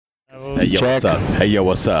Hey yo, what's up? Hey yo,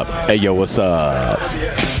 what's up? Hey yo, what's up?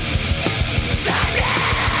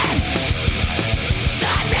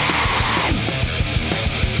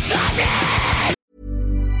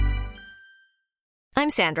 I'm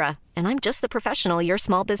Sandra, and I'm just the professional your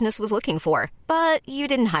small business was looking for. But you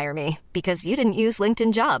didn't hire me because you didn't use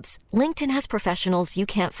LinkedIn Jobs. LinkedIn has professionals you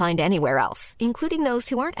can't find anywhere else, including those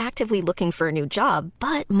who aren't actively looking for a new job,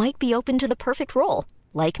 but might be open to the perfect role,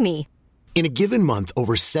 like me. In a given month,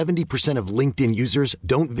 over 70% of LinkedIn users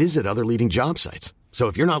don't visit other leading job sites. So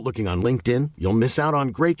if you're not looking on LinkedIn, you'll miss out on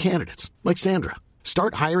great candidates like Sandra.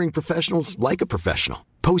 Start hiring professionals like a professional.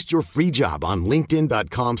 Post your free job on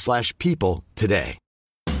linkedin.com/people today.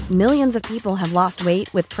 Millions of people have lost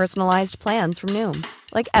weight with personalized plans from Noom.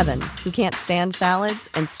 Like Evan, who can't stand salads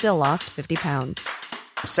and still lost 50 pounds.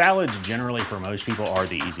 Salads generally for most people are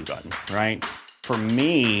the easy button, right? For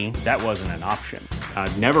me, that wasn't an option. I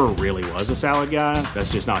never really was a salad guy.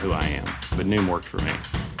 That's just not who I am. But Noom worked for me.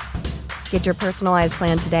 Get your personalized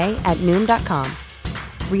plan today at Noom.com.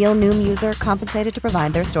 Real Noom user compensated to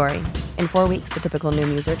provide their story. In 4 weeks, the typical Noom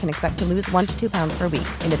user can expect to lose 1 to 2 pounds per week.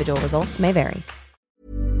 Individual results may vary.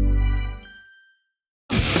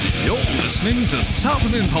 You're listening to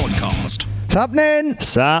Sappenin Podcast. Sappenin!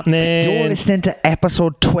 You're listening to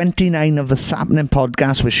episode 29 of the Sappenin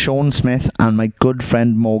Podcast with Sean Smith and my good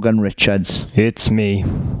friend Morgan Richards. It's me.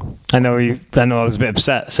 I know I was a bit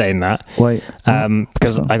upset saying that. Why?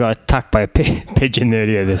 Because I got attacked by a pigeon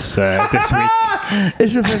earlier this week.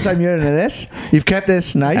 This is the first time you're into this. You've kept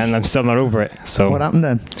this nice. And I'm still not over it. So what happened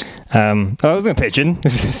then? It wasn't a pigeon. It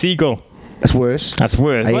was a seagull. That's worse. That's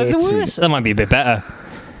worse. Well, is it worse? That might be a bit better.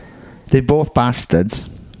 They're both bastards.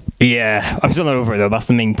 Yeah, I'm still not over it though. That's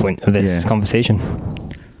the main point of this conversation.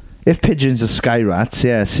 If pigeons are sky rats,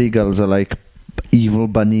 seagulls are like evil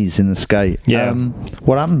bunnies in the sky. Yeah.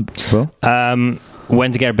 What happened, bro?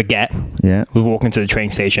 Went to get a baguette. Yeah. We were walking to the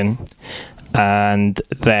train station. And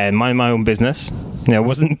then mind my own business.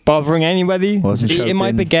 Wasn't bothering anybody. Wasn't eating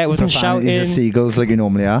my baguette. Wasn't shouting. The seagulls like you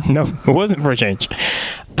normally are. No, it wasn't for a change.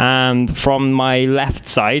 And from my left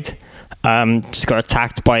side, just got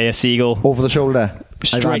attacked by a seagull. Over the shoulder.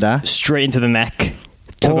 Straight into the neck.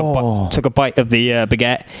 Took a bite of the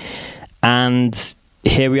baguette. And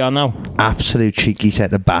here we are now. Absolute cheeky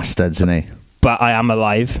set of bastards, isn't he? But I am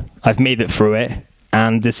alive. I've made it through it.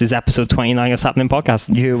 And this is episode 29 of Sappenin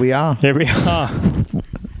Podcast. Here we are.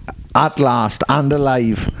 At last, and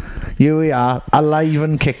alive. Here we are, alive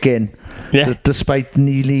and kicking. Yeah. Despite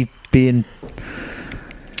nearly being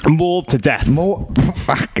mauled to death.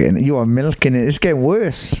 Fucking, you are milking it. It's getting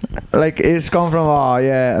worse. Like, it's gone from,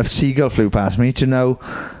 a seagull flew past me to now,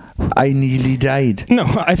 I nearly died. No,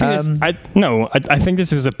 I think I think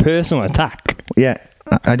this was a personal attack. Yeah,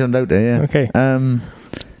 I don't doubt it, yeah. Okay.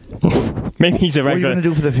 Maybe he's a regular. What are you going to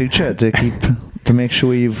do for the future to make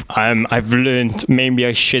sure you've... I've learned maybe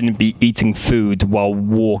I shouldn't be eating food while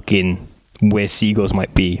walking where seagulls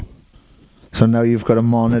might be. So now you've got to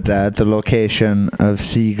monitor the location of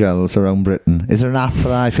seagulls around Britain. Is there an app for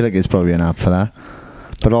that? I feel like there's probably an app for that.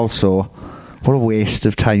 But also, what a waste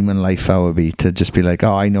of time and life that would be to just be like,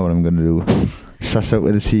 I know what I'm going to do. Suss out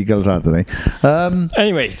where the seagulls are today.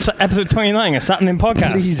 Anyway, it's episode 29 of Sappenin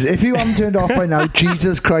Podcast. Please, if you haven't turned off by now,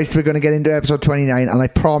 Jesus Christ, we're going to get into episode 29, and I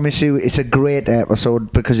promise you it's a great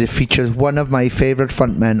episode because it features one of my favourite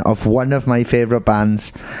frontmen of one of my favourite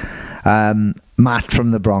bands, Matt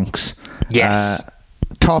from the Bronx. Yes.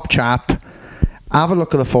 Top chap. Have a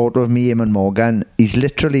look at the photo of me, him and Morgan. He's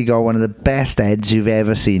literally got one of the best heads you've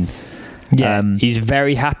ever seen. Yeah, he's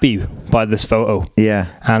very happy by this photo. Yeah.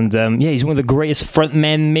 And he's one of the greatest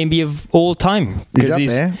frontmen maybe of all time. He's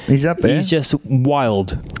up there. He's just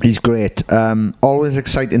wild. He's great. Always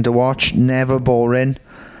exciting to watch. Never boring.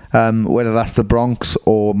 Whether that's the Bronx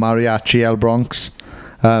or Mariachi El Bronx.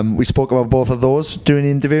 We spoke about both of those during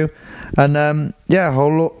the interview. And a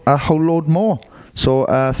whole load more. So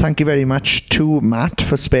thank you very much to Matt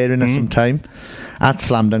for sparing us some time at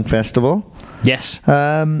Slam Dunk Festival. Yes.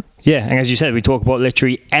 Yeah, and as you said, we talk about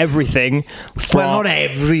literally everything. Well, not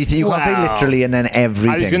everything. You can't say literally and then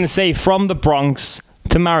everything. I was going to say from the Bronx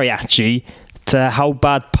to Mariachi to how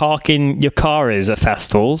bad parking your car is at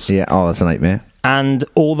festivals. Yeah, that's a nightmare. And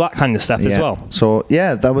all that kind of stuff as well. So,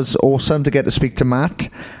 that was awesome to get to speak to Matt.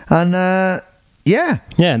 And, Yeah,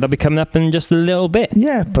 they'll be coming up in just a little bit.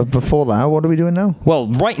 Yeah, but before that, what are we doing now? Well,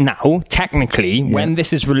 right now, technically, when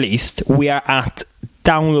this is released, we are at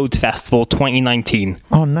Download Festival 2019.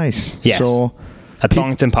 Oh, nice. Yes. So at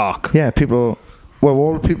Donington Park. Yeah, people... Well,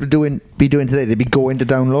 what will people be doing today? They'd be going to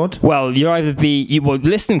Download? Well, you'll either be...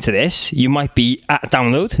 listening to this, you might be at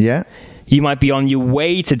Download. Yeah. You might be on your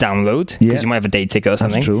way to download because you might have a day ticket or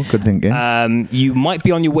something. That's true. Good thinking. You might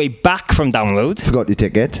be on your way back from download. Forgot your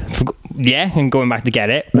ticket. And going back to get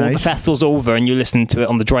it. Nice. Or the festival's over and you listen to it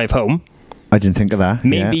on the drive home. I didn't think of that.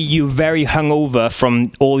 Maybe you're very hungover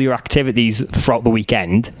from all your activities throughout the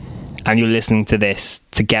weekend and you're listening to this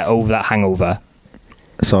to get over that hangover.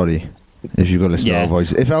 Sorry if you go listen to our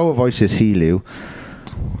voice. If our voices heal you,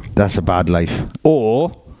 that's a bad life.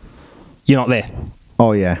 Or you're not there.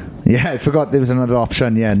 Oh yeah, I forgot there was another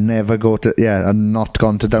option. Never go to and not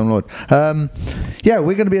gone to download.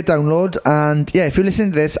 We're going to be at download, and if you're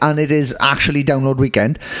listening to this and it is actually download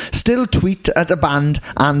weekend, still tweet at a band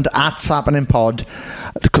and at Sappening Pod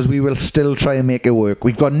because we will still try and make it work.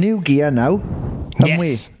 We've got new gear now. Haven't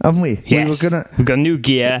we? Yes. We've got new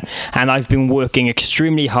gear, and I've been working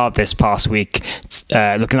extremely hard this past week,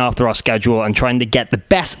 looking after our schedule and trying to get the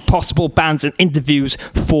best possible bands and interviews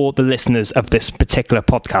for the listeners of this particular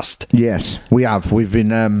podcast. Yes, we have. We've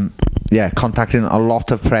been contacting a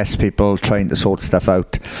lot of press people trying to sort stuff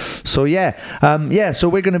out. So so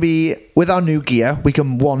we're going to be with our new gear. We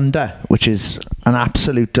can wander, which is an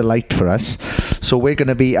absolute delight for us. So we're going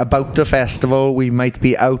to be about the festival. We might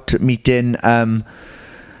be out meeting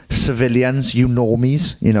civilians,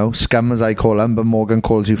 normies, scum as I call them, but Morgan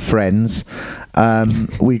calls you friends.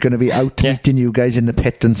 We're going to be out meeting you guys in the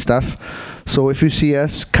pit and stuff. So if you see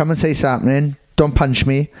us, come and say something. Don't punch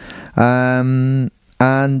me. And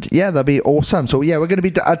that'd be awesome. So we're going to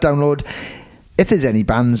be at download. If there's any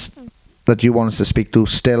bands that you want us to speak to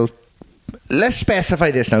still, let's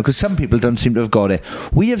specify this now because some people don't seem to have got it.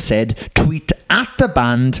 We have said tweet at the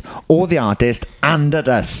band or the artist and at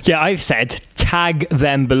us. Yeah, I've said tag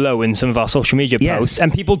them below in some of our social media posts,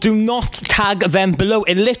 and people do not tag them below.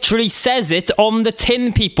 It literally says it on the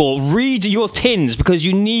tin, people. Read your tins because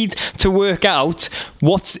you need to work out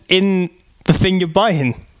what's in the thing you're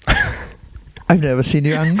buying. I've never seen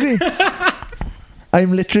you angry.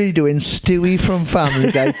 I'm literally doing Stewie from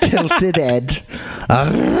Family Guy, tilted head.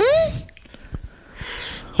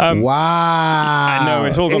 Wow! I know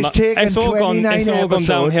it's all gone. It's all gone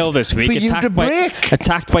downhill this week. For you to break.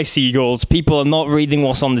 Attacked by seagulls. People are not reading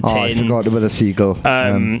what's on the tin. I forgot about the seagull. But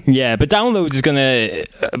download is going to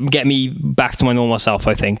get me back to my normal self,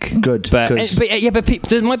 I think. Good. But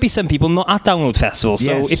there might be some people not at download festivals.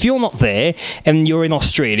 So if you're not there and you're in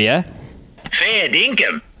Australia, fair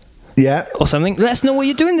dinkum. Yeah. Or something. Let us know what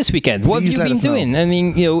you're doing this weekend. What have you been doing? I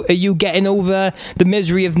mean, are you getting over the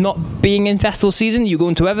misery of not being in festival season? Are you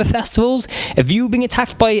going to other festivals? Have you been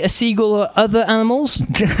attacked by a seagull or other animals?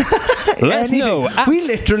 Let us know. We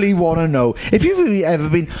literally want to know. If you've ever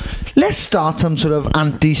been... Let's start some sort of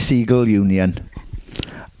anti-seagull union.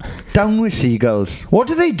 Down with seagulls. What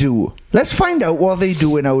do they do? Let's find out what they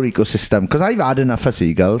do in our ecosystem, because I've had enough of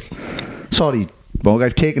seagulls. Sorry, Bog,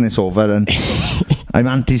 I've taken this over and I'm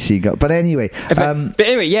anti-seagull. But anyway...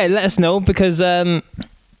 let us know, because... we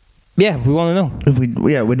want to know.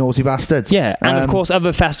 We're nosy bastards. Yeah, and of course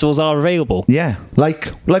other festivals are available. Yeah,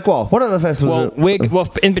 like what? What other festivals?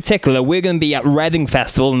 In particular, we're going to be at Reading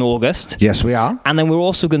Festival in August. Yes, we are. And then we're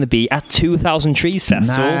also going to be at 2000 Trees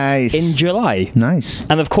Festival in July. Nice.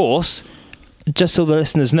 And of course, just so the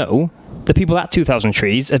listeners know, the people at 2000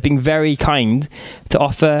 Trees have been very kind to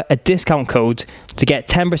offer a discount code to get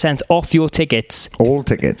 10% off your tickets. All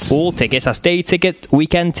tickets. All tickets. That's day ticket,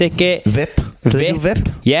 weekend ticket. VIP. Do they do VIP?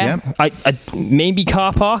 Yeah. I maybe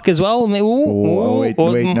car park as well. Wait,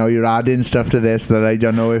 now you're adding stuff to this that I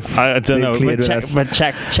don't know if I don't know. But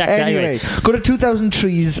check anyway, go to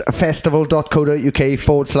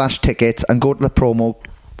 2000treesfestival.co.uk/tickets and go to the promo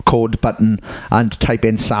code button and type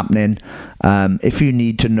in Sappening. If you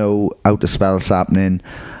need to know how to spell Sappening,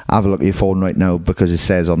 have a look at your phone right now, because it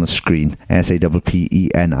says on the screen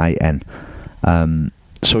SAPPENIN.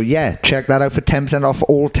 So yeah, check that out for 10% off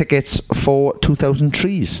all tickets for 2000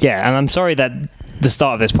 Trees. Yeah, and I'm sorry that the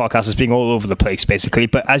start of this podcast is being all over the place, basically,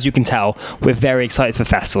 but as you can tell, we're very excited for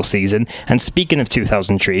festival season. And speaking of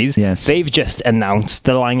 2000 Trees, they've just announced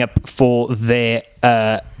the lineup for their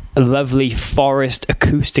Lovely Forest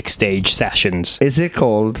Acoustic Stage sessions. Is it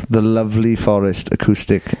called the Lovely Forest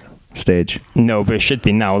Acoustic Stage? No, but it should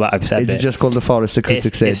be now that I've said it. Is it just called the Forest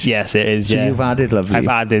Acoustic Stage? Yes, it is. So you've added Lovely. I've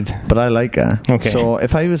added. But I like her. Okay. So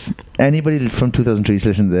if I was anybody from 2000 Trees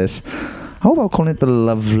listening to this, how about calling it the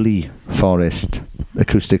Lovely Forest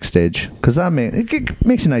Acoustic Stage? Because that it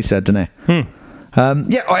makes it nicer, doesn't it?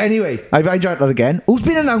 Anyway, I've hijacked that again. Who's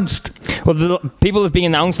been announced? Well, the people have been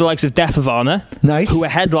announced, the likes of Death of Honor. Nice. Who are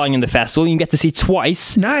headlining the festival. You can get to see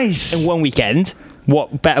twice. Nice. In one weekend.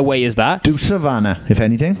 what better way is that? Do Savannah, if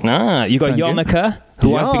anything. You got Yonica,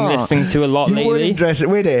 who I've been listening to a lot lately. You were interested.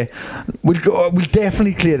 Wait there. We'll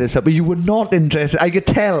definitely clear this up, but you were not interested. I could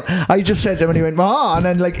tell. I just said something, and he went, and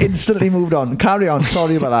then like instantly moved on. Carry on.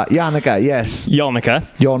 Sorry about that. Yonica, yes. Yonica.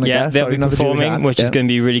 Yeah, they'll be performing, which is going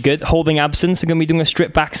to be really good. Holding Absence are going to be doing a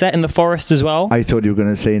strip back set in the Forest as well. I thought you were going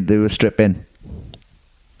to say they were stripping.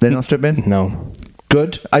 They're not stripping? No.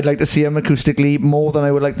 Good. I'd like to see him acoustically more than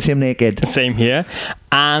I would like to see him naked. Same here.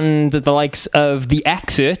 And the likes of The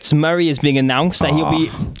Excerpts, Murray is being announced that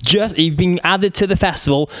he's being added to the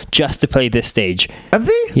festival just to play this stage. Have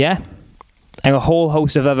they? Yeah. And a whole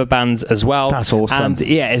host of other bands as well. That's awesome. And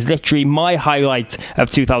yeah, it's literally my highlight of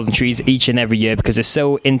 2000 Trees each and every year because it's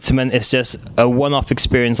so intimate. It's just a one-off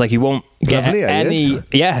experience. Like you won't get any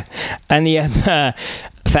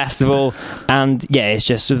festival, and yeah, it's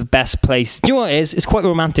just the best place. Do you know what it is? It's quite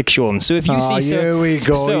romantic, Sean. So if you see, here we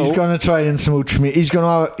go. So, he's gonna try and smooch me. He's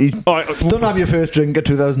gonna. Don't have your first drink at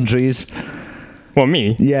 2000 Trees. Well,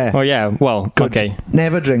 me? Yeah. Oh yeah. Well, good. Okay.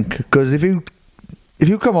 Never drink, because if you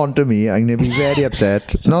come on to me, I'm going to be very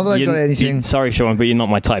upset. Not that I've got anything. Sorry, Sean, but you're not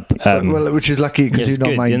my type. Well, which is lucky because you're not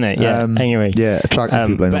good, mine. Isn't it? Yeah. Anyway. Yeah, attractive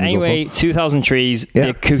people. But anyway, 2000 Trees, the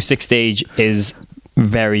acoustic stage is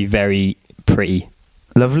very, very pretty.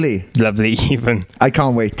 Lovely, even. I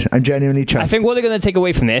can't wait. I'm genuinely chuffed. I think what they're going to take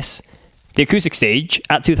away from this, the acoustic stage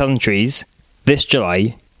at 2000 Trees this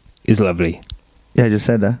July is lovely. Yeah, I just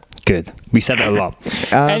said that. Good. We said it a lot.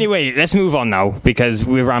 Anyway, let's move on now because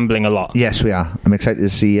we're rambling a lot. Yes, we are. I'm excited to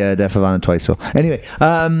see Def Havana twice. So anyway,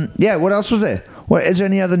 what else was there? Is there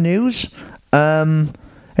any other news?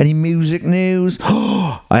 Any music news?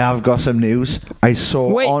 I have got some news. I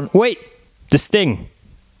saw Wait. The Sting.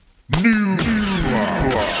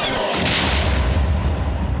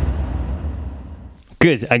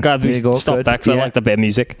 Good. I'm glad we stopped that because I like that bit of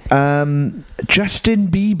music. Justin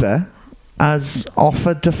Bieber has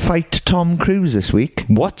offered to fight Tom Cruise this week.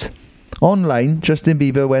 What? Online, Justin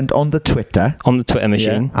Bieber went on the Twitter. On the Twitter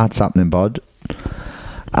machine. At SapningPod.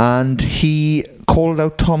 And he called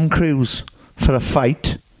out Tom Cruise for a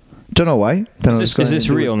fight. Don't know why. Is this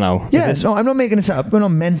real now? Yeah, no, I'm not making this up. We're not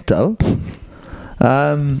mental.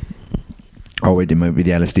 Oh wait, it might be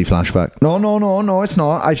the LSD flashback. No, it's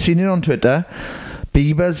not. I've seen it on Twitter.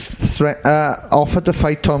 Bieber's offered to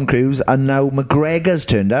fight Tom Cruise, and now McGregor's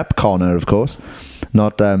turned up. Conor, of course,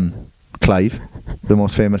 not Clive, the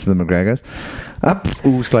most famous of the McGregors.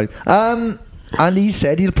 Who's Clive? And he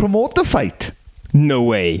said he'll promote the fight. No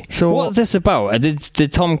way. So what's this about?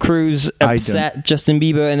 Did Tom Cruise upset Justin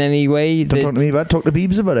Bieber in any way? Don't talk to me about it. Talk to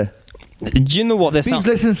Biebs about it. Do you know what this Biebs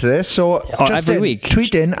listens to this, so every week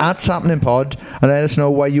tweet in at SapningPod and let us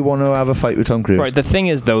know why you want to have a fight with Tom Cruise. Right, the thing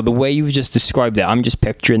is though, the way you've just described it, I'm just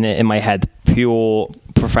picturing it in my head, pure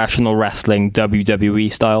professional wrestling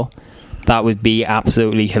WWE style. That would be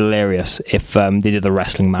absolutely hilarious if they did a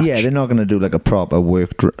wrestling match. Yeah, they're not going to do like a proper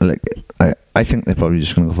I think they're probably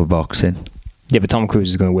just going to go for boxing. Yeah, but Tom Cruise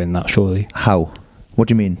is going to win that, surely. How? What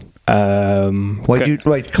do you mean? Why do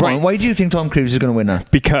you think Tom Cruise is going to win that?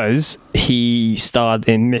 Because he starred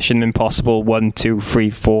in Mission Impossible 1, 2, 3,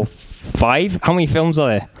 4, 5. How many films are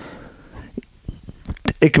there?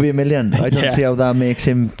 It could be a million. I don't see how that makes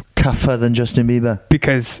him tougher than Justin Bieber.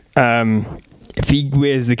 Because if he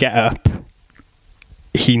wears the get-up,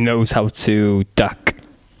 he knows how to duck.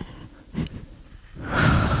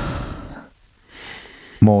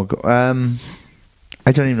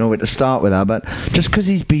 I don't even know where to start with that, but just because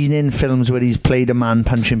he's been in films where he's played a man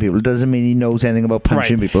punching people doesn't mean he knows anything about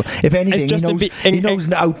punching people. If anything, he knows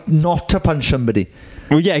how not to punch somebody.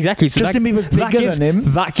 Well, yeah, exactly. So Justin Bieber's bigger than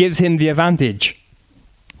him. That gives him the advantage.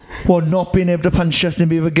 Well, not being able to punch Justin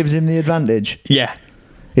Bieber gives him the advantage. Yeah.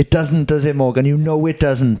 It doesn't, does it, Morgan? You know it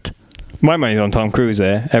doesn't. My money's on Tom Cruise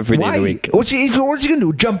there every day of the week. What's he going to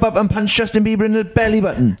do? Jump up and punch Justin Bieber in the belly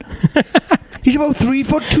button? He's about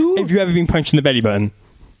 3'2". Have you ever been punched in the belly button?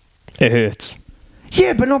 It hurts.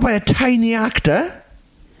 Yeah, but not by a tiny actor.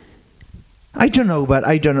 I don't know.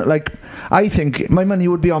 Like, I think my money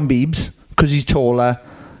would be on Biebs because he's taller,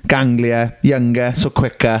 ganglier, younger, so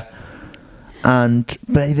quicker. But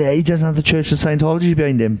he doesn't have the Church of Scientology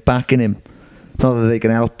behind him, backing him. Not that they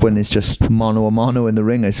can help when it's just mono a mono in the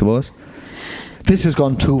ring, I suppose. This has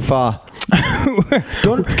gone too far.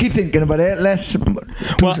 Don't keep thinking about it.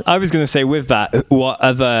 Well, I was going to say with that, what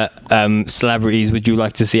other celebrities would you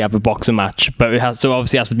like to see have a boxing match? But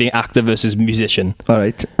obviously has to be an actor versus musician. All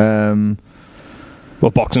right. Or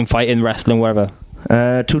boxing, fighting, wrestling, wherever.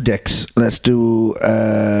 Two dicks. Let's do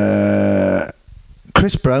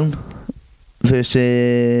Chris Brown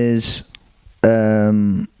versus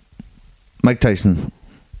Mike Tyson.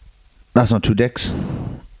 That's not two dicks.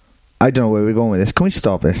 I don't know where we're going with this. Can we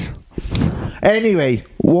stop this? Anyway,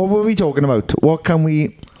 what were we talking about?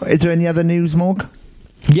 Is there any other news, Morg?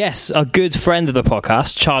 Yes, a good friend of the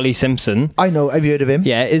podcast, Charlie Simpson. I know, have you heard of him?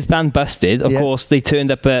 Yeah, his band Busted. Of course, they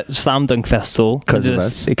turned up at Slam Dunk Festival. Because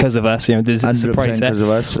of us, there's a surprise there. Because of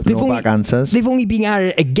us, back answers. They've only been at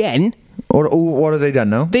it again. Or what have they done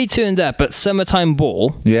now? They turned up at Summertime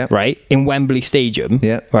Ball, yeah, right, in Wembley Stadium,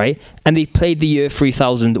 yeah, right, and they played the year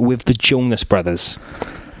 3000 with the Jonas Brothers.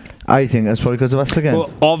 I think that's probably because of us again. Well,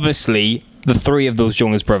 obviously, the three of those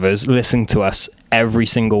Jonas Brothers listen to us every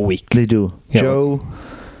single week. They do. Yeah. Joe,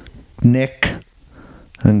 Nick,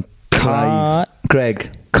 and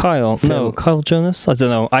Greg. Kyle. Phil. No, Kyle Jonas? I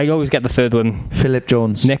don't know. I always get the third one. Philip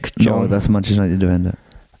Jones. Nick Jones. No, that's Manchester United defender.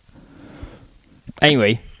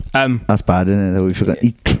 Anyway. That's bad, isn't it? That we forgot.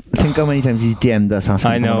 Think how many times he's DM'd us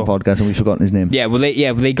asking him on the podcast and we've forgotten his name. Yeah, well,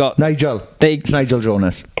 they got Nigel. It's Nigel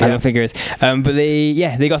Jonas. I don't think it is. But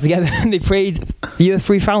they got together and they played year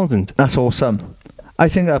 3000. That's awesome. I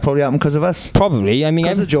think that probably happened because of us. Probably. I mean,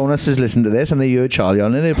 because the Jonases listened to this and they heard Charlie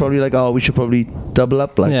on it, they're probably like, oh, we should probably double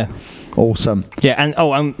up. Like, yeah. Awesome. Yeah,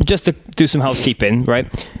 and just to do some housekeeping,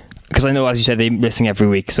 right? Because I know, as you said, they listen every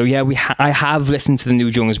week. So yeah, I have listened to the new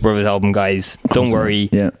Jonas Brothers album, guys. Don't worry.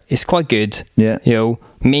 Yeah, it's quite good. Yeah,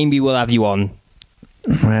 maybe we'll have you on.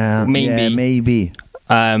 Well, maybe.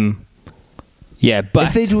 Yeah, but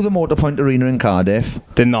if they do the Motorpoint Arena in Cardiff,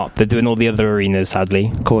 they're not. They're doing all the other arenas, sadly.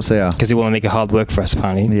 Of course they are. Because they want to make it hard work for us,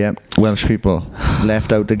 apparently. Yeah, Welsh people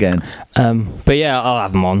left out again. But yeah, I'll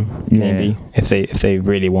have them on maybe if they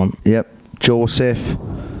really want. Yep, Joseph,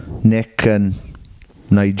 Nick, and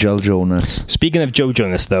Nigel Jonas. Speaking of Joe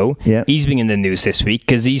Jonas, though, he's been in the news this week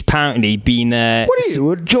because he's apparently been. What are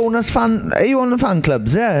you, a Jonas fan? Are you on the fan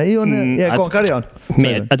clubs? Yeah, are you on the? Yeah, go on, carry on.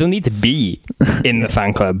 Mate, I don't need to be in the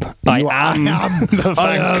fan club. I am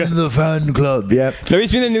the fan club. Yep. No,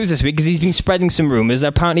 he's been in the news this week because he's been spreading some rumours that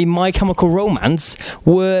apparently My Chemical Romance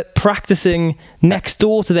were practicing next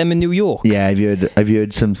door to them in New York. Yeah, I've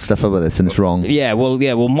heard some stuff about this and it's wrong. Yeah,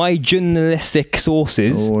 well, my journalistic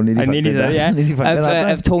sources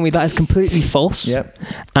have told me that is completely false. Yep.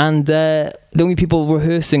 And the only people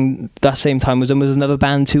rehearsing that same time was another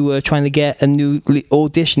band who were trying to get a new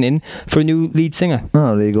auditioning for a new lead singer.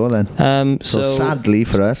 Oh, there you go then. So sadly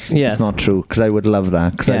for us, it's not true because I would love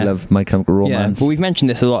that because I love My Chemical Romance. Yeah, but we've mentioned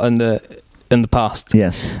this a lot in the past.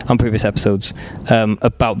 Yes, on previous episodes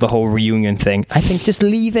about the whole reunion thing. I think just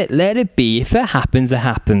leave it, let it be. If it happens, it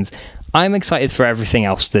happens. I'm excited for everything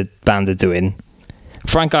else the band are doing.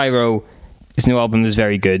 Frank Iero. His new album is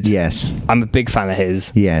very good. Yes. I'm a big fan of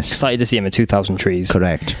his. Yes. Excited to see him at 2000 Trees.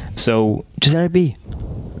 Correct. So, just let it be.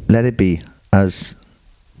 Let it be. As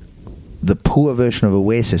the poor version of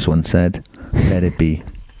Oasis once said, let it be.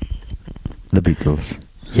 The Beatles.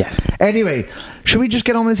 Yes. Anyway, should we just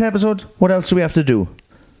get on with this episode? What else do we have to do?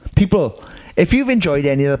 People, if you've enjoyed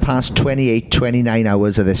any of the past 28, 29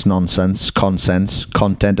 hours of this nonsense,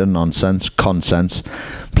 content and nonsense,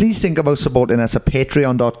 please think about supporting us at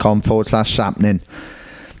patreon.com/sapnin.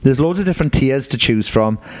 There's loads of different tiers to choose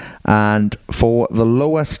from, and for the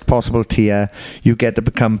lowest possible tier, you get to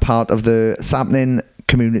become part of the Sapnin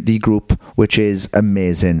community group, which is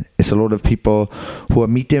amazing. It's a lot of people who are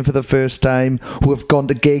meeting for the first time, who have gone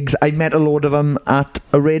to gigs. I met a load of them at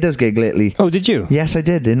a Raiders gig lately. Oh, did you? Yes, I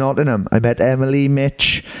did, in Nottingham. I met Emily,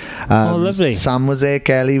 Mitch. Lovely. Sam was there,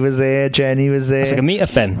 Kelly was there, Jenny was there. It's like a meet-up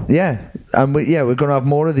then. Yeah, and we're going to have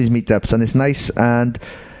more of these meetups, and it's nice. And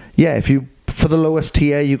yeah, if you for the lowest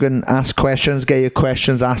tier, you can ask questions, get your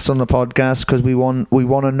questions asked on the podcast, because we want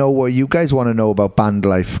to know what you guys want to know about band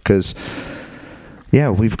life, because yeah,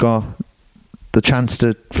 we've got the chance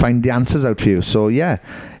to find the answers out for you. So yeah,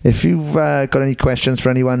 if you've got any questions for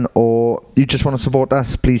anyone, or you just want to support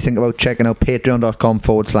us, please think about checking out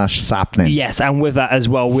patreon.com/sapnin. Yes, and with that as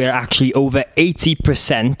well, we're actually over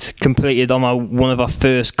 80% completed on one of our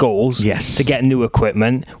first goals. Yes, to get new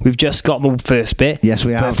equipment. We've just got the first bit. Yes,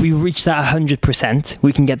 we have. But if we reach that 100%,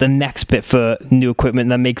 we can get the next bit for new equipment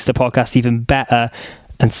that makes the podcast even better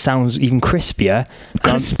and sounds even crispier.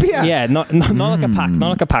 Yeah, not like a pack, not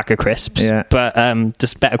like a pack of crisps. Yeah, but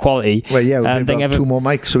just better quality. Well, yeah, we'll have 2 more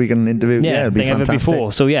mics so we can interview. Yeah, it'll be fantastic.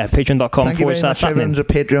 Before. So yeah, patreon.com/sapnin. Thank you very much, everyone's at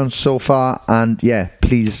Patreon so far, and yeah,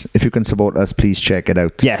 please, if you can support us, please check it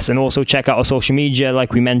out. Yes, and also check out our social media,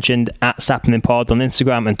 like we mentioned, at Sapnin Pod on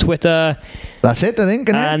Instagram and Twitter. That's it, I think.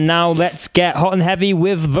 And now let's get hot and heavy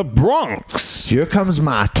with the Bronx. Here comes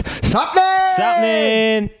Matt.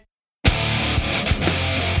 Sapnin!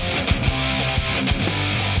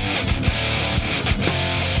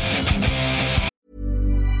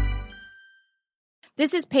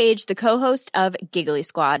 This is Paige, the co-host of Giggly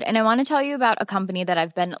Squad, and I want to tell you about a company that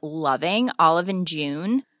I've been loving, Olive &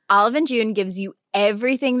 June. Olive & June gives you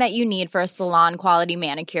everything that you need for a salon-quality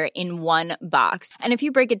manicure in one box. And if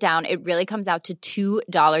you break it down, it really comes out to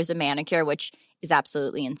 $2 a manicure, which is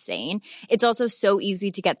absolutely insane. It's also so easy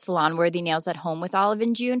to get salon-worthy nails at home with Olive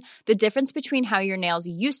 & June. The difference between how your nails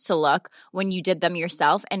used to look when you did them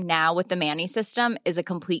yourself and now with the Mani system is a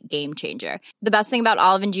complete game changer. The best thing about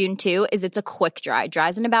Olive & June, too, is it's a quick dry.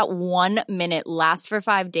 Dries in about 1 minute, lasts for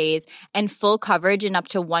 5 days, and full coverage in up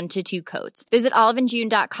to 1 to 2 coats. Visit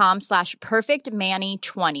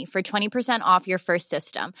oliveandjune.com/perfectmani20 for 20% off your first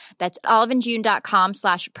system. That's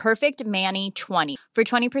oliveandjune.com/perfectmani20 for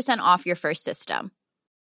 20% off your first system.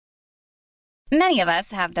 Many of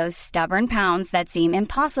us have those stubborn pounds that seem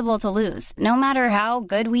impossible to lose, no matter how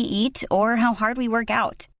good we eat or how hard we work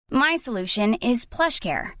out. My solution is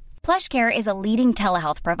PlushCare. PlushCare is a leading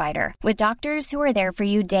telehealth provider with doctors who are there for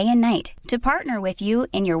you day and night to partner with you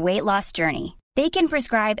in your weight loss journey. They can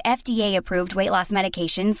prescribe FDA-approved weight loss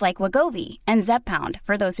medications like Wegovy and Zepbound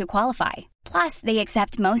for those who qualify. Plus, they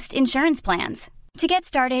accept most insurance plans. To get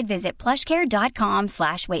started, visit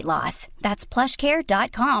plushcare.com/weightloss. That's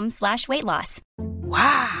plushcare.com/weightloss.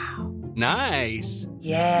 Wow. Nice.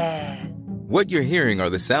 Yeah. What you're hearing are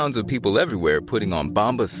the sounds of people everywhere putting on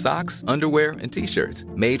Bombas socks, underwear, and T-shirts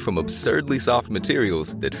made from absurdly soft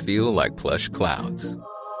materials that feel like plush clouds.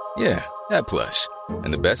 Yeah, that plush.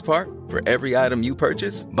 And the best part? For every item you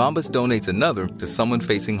purchase, Bombas donates another to someone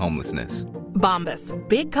facing homelessness. Bombas.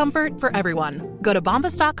 Big comfort for everyone. Go to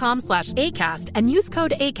bombas.com/ACAST and use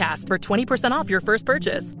code ACAST for 20% off your first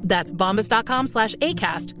purchase. That's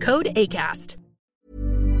bombas.com/ACAST. Code ACAST.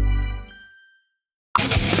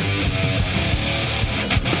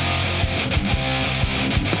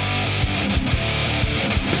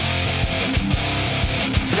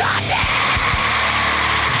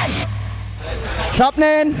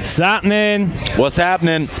 What's happening? What's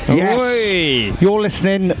happening? Yes. Oi. You're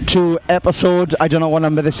listening to episode, I don't know what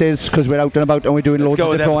number this is because we're out and about and we're doing loads of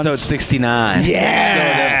different ones. Let's go with episode 69. Yeah. Let's go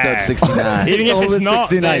with episode 69. Even if it's not,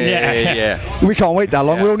 69. then Yeah. We can't wait that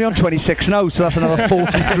long. We're only on 26 now, so that's another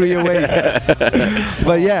 43 away.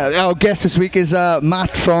 But yeah, our guest this week is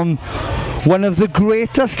Matt from one of the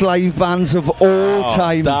greatest live bands of all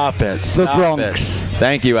time. Stop it. The Bronx.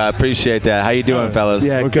 Thank you. I appreciate that. How you doing, fellas?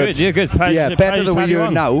 Yeah, good. You're good. Better than we are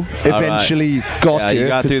now. Eventually got you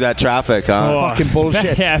got through that traffic, huh? Fucking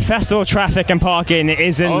bullshit. Yeah, festival traffic and parking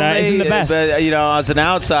isn't the best. As an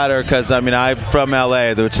outsider, because I'm from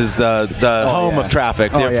LA, which is the home of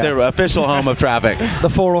traffic, the official home of traffic. The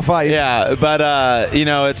 405. Yeah, but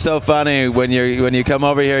it's so funny when you come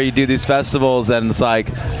over here, you do these festivals, and it's like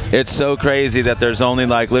it's so crazy that there's only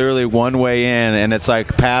like literally one way in, and it's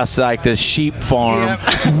like past like this sheep farm,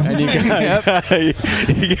 and you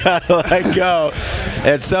gotta like go.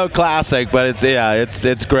 It's so classic, but it's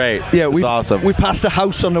great. Yeah, it's awesome. We passed a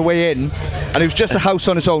house on the way in, and it was just a house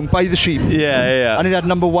on its own by the sheep. Yeah. And it had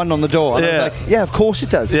number 1 on the door. And I was like, yeah, of course it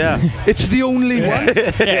does. Yeah. It's the only one.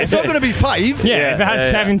 It's not going to be 5. Yeah, if it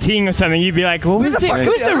has 17 or something, you'd be like, well, who's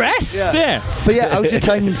the rest? Yeah. But yeah, how's your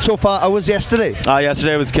time so far? How was yesterday?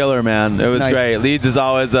 Yesterday was killer, man. It was great. Leeds is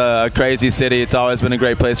always a crazy city. It's always been a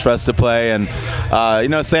great place for us to play. And,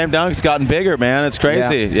 Slam Dunk's gotten bigger, man. It's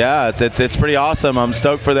crazy. Yeah, it's pretty awesome. I'm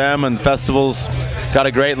stoked for them, and festivals got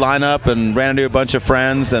a great lineup and ran into a bunch of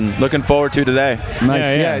friends, and looking forward to today.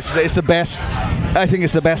 Nice. Yeah, it's the best. I think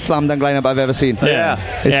it's the best Slam Dunk lineup I've ever seen.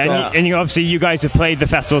 And obviously you guys have played the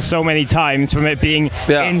festival so many times, from it being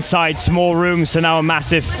inside small rooms to now a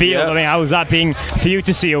massive field. I mean, how's that been for you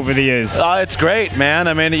to see over the years? It's great, man.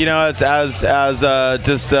 I mean, it's as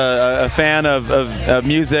just a fan of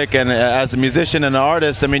music, and as a musician and an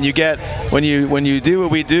artist, I mean, you get when you do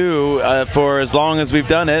what we do for as long as we've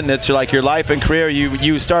done it, and it's like your life and career,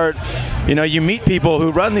 you start, you meet people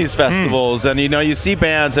who run these festivals, and you see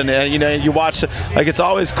bands, and you watch. Like, it's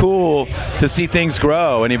always cool to see things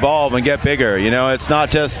grow and evolve and get bigger. It's not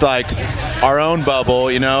just like our own bubble.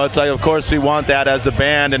 It's like, of course, we want that as a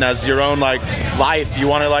band and as your own like life. You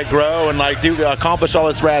want to like grow and like accomplish all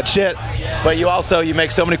this rad shit, but you make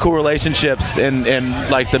so many cool relationships in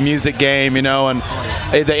like the music game, and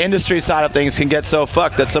the industry side of things can get so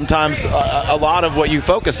fucked that sometimes a lot of what you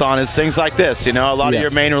focus on is things like this. A lot of your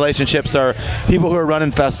main relationships are people who are running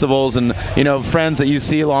festivals and friends that you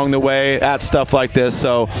see along the way at stuff stuff like this.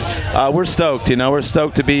 So we're stoked. We're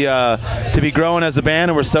stoked to be growing as a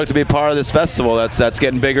band, and we're stoked to be part of this festival. That's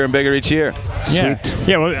getting bigger and bigger each year. Sweet.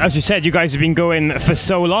 Yeah. Well, as you said, you guys have been going for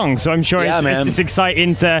so long, so I'm sure it's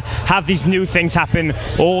exciting to have these new things happen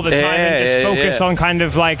all the time and just focus on kind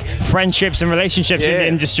of like friendships and relationships in the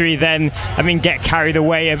industry. Then get carried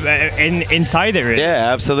away inside it. Really.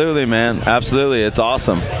 Yeah, absolutely, man. Absolutely, it's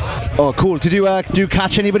awesome. Oh, cool. Did you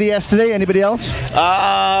catch anybody yesterday? Anybody else?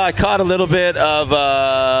 I caught a little bit of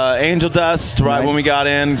Angel Dust right when we got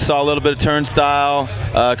in. Saw a little bit of Turnstile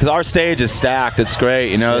because our stage is stacked. It's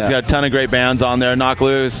great. It's got a ton of great bands on there. Knock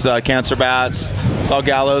Loose, Cancer Bats. Saw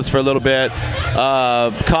Gallows for a little bit.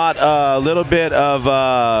 Caught a little bit of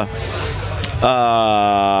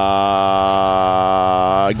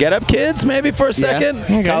Get Up Kids maybe for a second.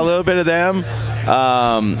 Okay. Caught a little bit of them.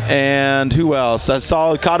 And who else?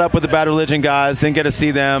 Caught up with the Bad Religion guys. Didn't get to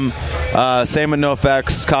see them. Same with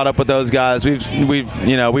NoFX. Caught up with those guys.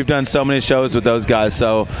 We've done so many shows with those guys.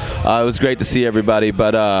 So it was great to see everybody.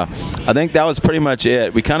 But I think that was pretty much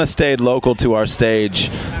it. We kind of stayed local to our stage.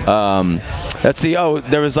 Let's see.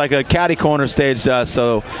 There was like a Caddy Corner stage to us.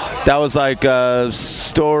 So that was like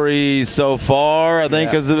Story So Far, I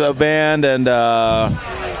think, as a band, and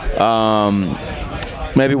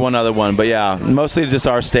maybe one other one, but yeah, mostly just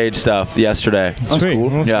our stage stuff yesterday. That's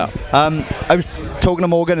cool. Yeah. I was talking to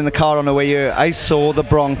Morgan in the car on the way here. I saw the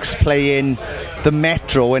Bronx play in the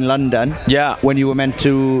Metro in London. Yeah. When you were meant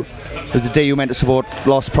to, it was the day you were meant to support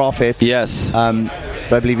Lost Prophets. Yes.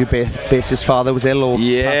 But I believe your bassist father was ill or passed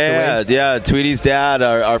away. Yeah. Tweety's dad,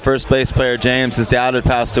 our first bass player, James, his dad had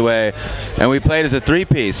passed away, and we played as a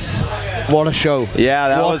three-piece. What a show. Yeah,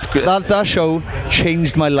 that show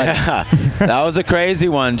changed my life. Yeah, that was a crazy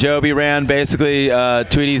one. Joby ran basically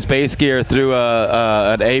Tweety's bass gear through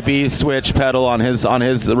an AB switch pedal on his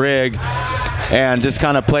rig, and just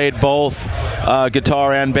kind of played both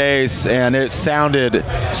guitar and bass, and it sounded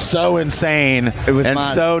so insane. It was mad.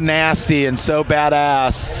 So nasty and so badass.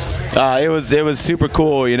 It was super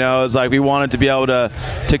cool. It was like we wanted to be able to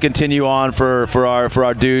continue on for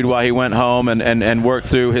our dude while he went home and work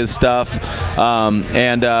through his stuff.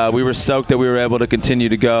 And we were stoked that we were able to continue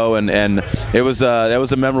to go, and it was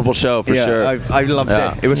a memorable show for sure. I loved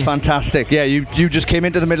it. It was fantastic. Yeah, you just came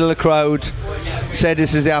into the middle of the crowd, said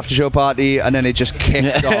this is the after show party, and then it just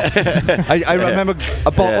kicked off. I remember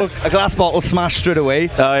a glass bottle smashed straight away.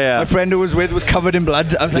 Oh yeah. My friend who was with was covered in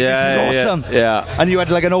blood. I was like, this is awesome. Yeah. And you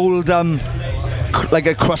had like an old like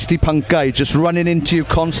a crusty punk guy just running into you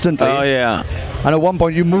constantly. Oh yeah. And at one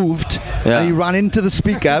point you moved and he ran into the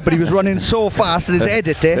speaker, but he was running so fast that his head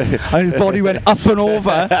hit it and his body went up and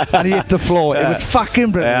over and he hit the floor. It was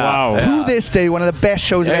fucking brilliant. Wow. To this day, one of the best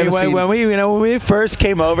shows I've ever seen. When we first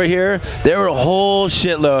came over here, there were a whole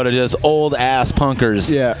shitload of just old ass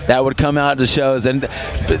punkers that would come out to shows, and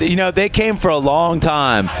they came for a long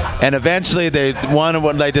time, and eventually they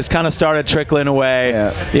just kind of started trickling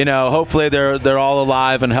away. Hopefully they're all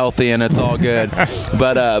alive and healthy and it's all good.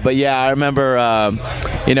 but yeah, I remember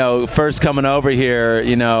first coming over here,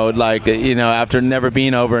 after never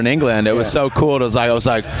being over in England, it was so cool. I was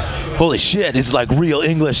like, holy shit, these are like real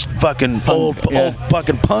English fucking old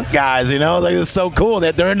fucking punk guys, like it's so cool.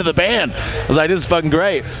 They're into the band. I was like, this is fucking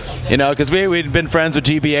great, because we'd been friends with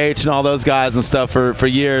GBH and all those guys and stuff for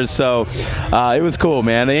years. So it was cool,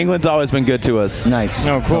 man. England's always been good to us. Nice.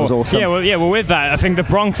 Oh, cool. That was awesome. Well, with that, I think the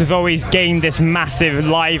Bronx have always gained this massive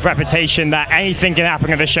live reputation that anything can happen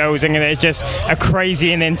at the shows, and it's just a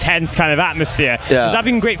crazy and intense kind of atmosphere. Has that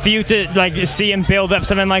been great for you to see and build up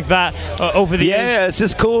something like that over the years? Yeah, it's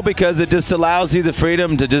just cool because it just allows you the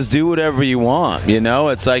freedom to just do whatever you want.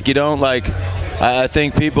 It's like you don't I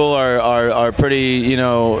think people are pretty,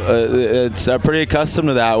 pretty accustomed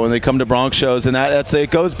to that when they come to Bronx shows, and it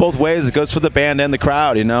goes both ways. It goes for the band and the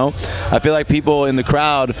crowd. I feel like people in the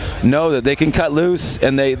crowd know that they can cut loose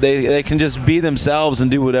and they can just be themselves and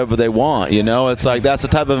do whatever they want. It's like that's the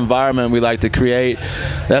type of environment we like to create.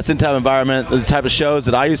 That's the type of environment, the type of shows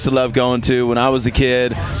that I used to love going to when I was a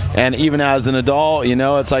kid, and even as an adult.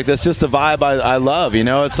 It's like that's just a vibe I love.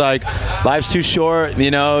 It's like life's too short.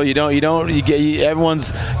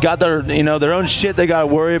 Everyone's got their own shit they got to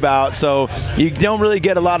worry about, so you don't really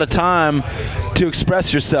get a lot of time to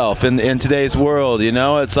express yourself in today's world.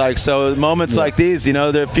 It's like, so moments like these,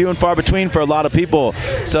 they're few and far between for a lot of people,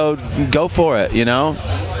 so go for it.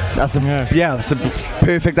 That's the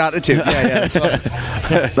perfect attitude. It's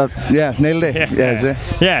nailed it.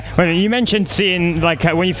 Yeah. Well, you mentioned seeing like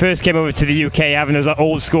when you first came over to the UK, having those like,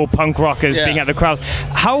 old school punk rockers being at the crowds.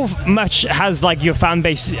 How much has like your fan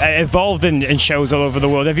base evolved in shows all over the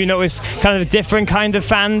world? Have you noticed kind of different kind of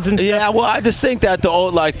fans and stuff? Yeah, well, I just think that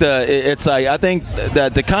I think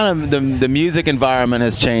that the kind of the music environment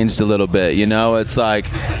has changed a little bit. You know, it's like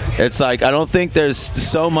I don't think there's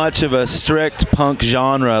so much of a strict punk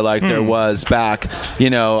genre like there was back. You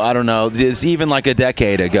know, I don't know, it's even like a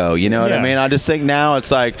decade ago. You know what I mean? I just think now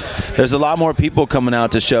it's like there's a lot more people coming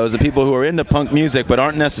out to shows, and people who are into punk music but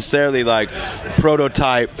aren't necessarily like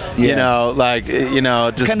prototype. You know, like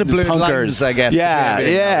just kind of blurred lines, I guess.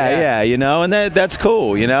 Yeah. You know, and that's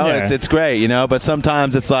cool. You know, it's great. You know, but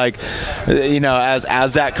sometimes it's like, you know,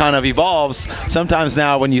 as that kind of evolves, sometimes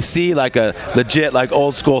now when you see like a legit like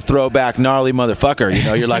old school throwback gnarly motherfucker, you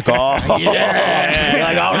know, you're like, oh, you're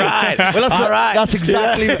like, all right, well, that's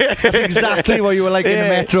exactly what you were like in the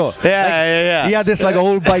metro. Yeah. He had this like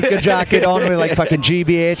old biker jacket on with like fucking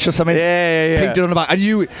GBH or something painted on the back, and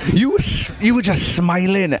you were just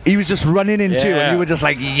smiling. He was just running into, and you were just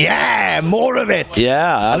like, more of it.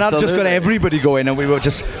 Yeah, and I've just got everybody going, and we were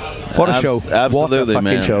just. What a show. Absolutely, what a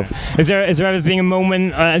fucking show. Is there ever been a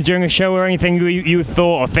moment during a show or anything you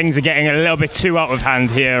thought, or things are getting a little bit too out of hand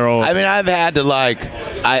here? Or I mean, I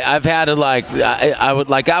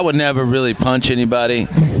would never really punch anybody,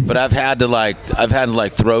 but I've had to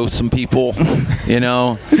throw some people, you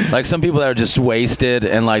know, like some people that are just wasted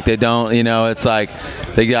and like they don't, you know, it's like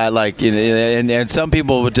they got like, you know, and some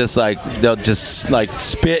people would just like, they'll just like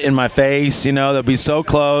spit in my face, you know, they'll be so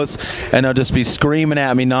close and they'll just be screaming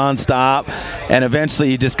at me nonstop, and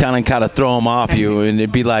eventually you just kind of throw them off you, and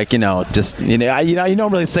it'd be like, you know, just you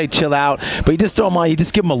don't really say chill out, but you just throw them on, you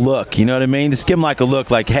just give them a look, you know what I mean? Just give them like a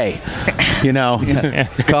look, like, hey, you know,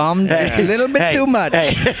 calm a little bit too much.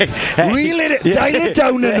 Reel it, dial it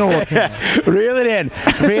down a note. Reel it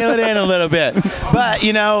in a little bit. But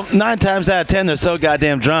you know, 9 times out of 10, they're so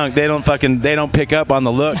goddamn drunk they don't pick up on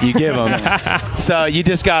the look you give them. So you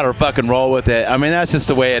just gotta fucking roll with it. I mean, that's just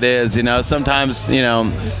the way it is. You know, sometimes, you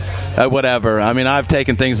know, whatever. I mean, I've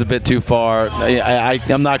taken things a bit too far.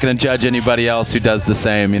 I'm not going to judge anybody else who does the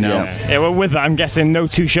same, you know. Yeah, well, with that, I'm guessing no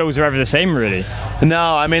two shows are ever the same, really.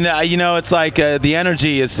 No, I mean, you know, it's like the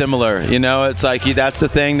energy is similar. You know, it's like that's the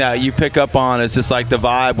thing that you pick up on. It's just like the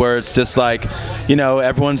vibe where it's just like, you know,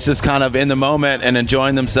 everyone's just kind of in the moment and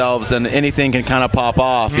enjoying themselves, and anything can kind of pop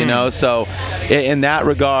off, you know. So in that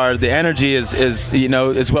regard, the energy is you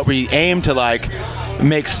know, is what we aim to like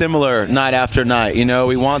make similar night after night. You know,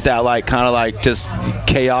 we want that like kind of like just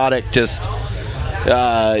chaotic, just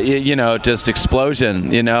you know, just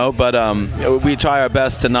explosion, you know, but we try our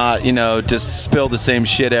best to not, you know, just spill the same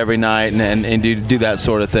shit every night and do that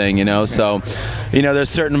sort of thing, you know. So, you know, there's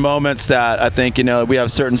certain moments that I think, you know, we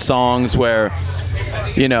have certain songs where,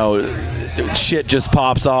 you know, shit just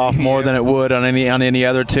pops off more than it would on any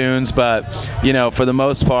other tunes, but you know, for the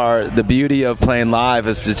most part, the beauty of playing live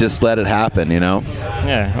is to just let it happen, you know.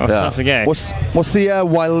 That's the game. What's the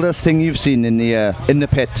wildest thing you've seen in the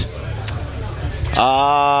pit?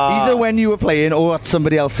 Either when you were playing or at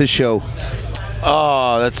somebody else's show.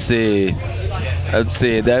 Oh, let's see.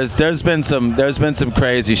 There's been some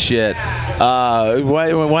crazy shit. One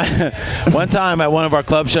time at one of our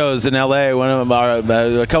club shows in LA,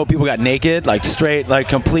 a couple people got naked, like straight, like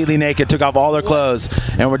completely naked, took off all their clothes,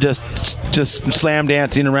 and were just slam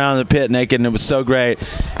dancing around the pit naked, and it was so great.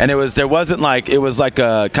 And it was like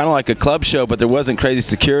a kind of like a club show, but there wasn't crazy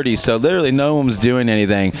security, so literally no one was doing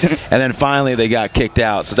anything. And then finally they got kicked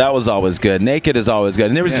out, so that was always good. Naked is always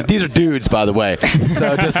good. And these are dudes, by the way,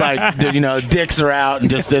 so just like, you know, dicks are out, and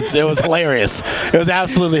just it was hilarious. It was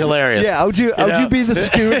absolutely hilarious. Yeah, how'd you be the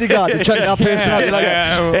security guard to check that person out? You're like,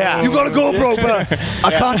 you gotta go, bro, but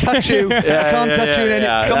I can't touch you. I can't touch you.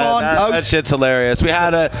 Come on, that shit's hilarious.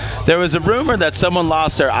 There was a rumor that someone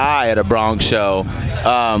lost their eye at a Bronx show,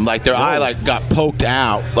 like their eye like got poked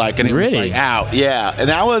out, like, and it was like out. Yeah, and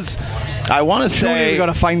that was, I want to say, we got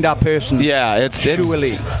to find that person. Yeah,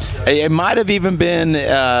 it might have even been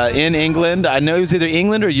in England. I know it was either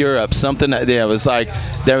England or Europe. Something. Yeah, it was like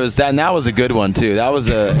there was that, and that was a good one too. That was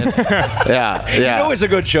yeah. You know, it's a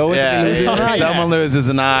good show. Someone loses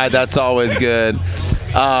an eye. That's always good.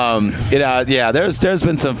 There's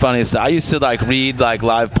been some funny stuff. I used to like read like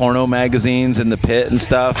live porno magazines in the pit and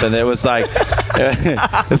stuff, and it was like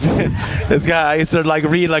this guy. I used to like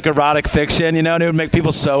read like erotic fiction, and it would make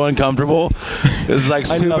people so uncomfortable. It was like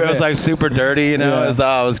super. It was like super dirty, It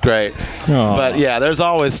was great. Aww. But yeah, there's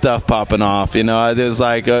always stuff popping off. There's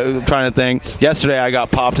like trying to think. Yesterday I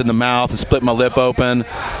got popped in the mouth and split my lip open,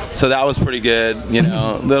 so that was pretty good.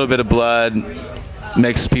 A little bit of blood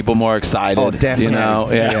makes people more excited. Oh,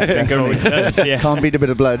 definitely. Yeah. Can't beat a bit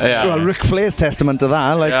of blood. Yeah. Well, Ric Flair's testament to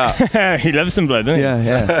that. He loves some blood, doesn't he?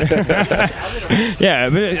 Yeah. Yeah,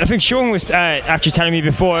 but I think Sean was actually telling me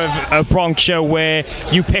before of a Bronx show where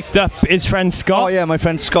you picked up his friend Scott. Oh yeah, my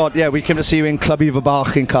friend Scott. Yeah, we came to see you in Club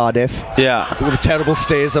Iverbach in Cardiff. Yeah. With the terrible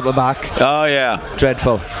stairs up the back. Oh yeah.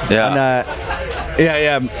 Dreadful. Yeah.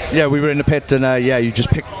 And, we were in the pit, and you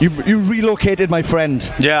relocated my friend.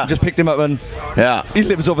 Yeah. You just picked him up, and he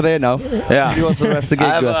lives over there now. Yeah. He was for the rest of the gig.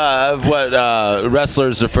 I have what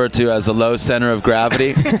wrestlers refer to as a low center of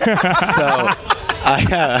gravity. So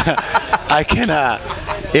I can.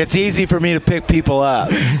 It's easy for me to pick people up.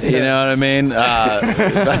 You know what I mean? That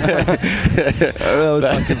was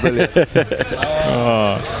fucking brilliant.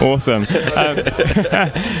 Oh, awesome. So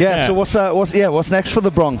what's next for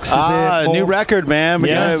the Bronx? New record, man. We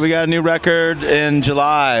got a new record in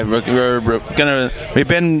July. We've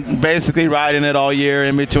been basically riding it all year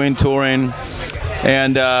in between touring.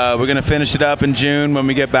 And we're going to finish it up in June when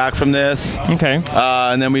we get back from this. Okay.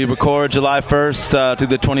 And then we record July 1st to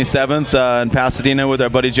the 27th in Pasadena with our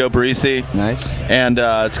buddy Joe Barresi. Nice. And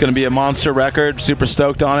it's going to be a monster record. Super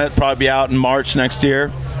stoked on it. Probably be out in March next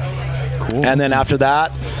year. Cool. And then after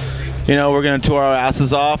that, we're going to tour our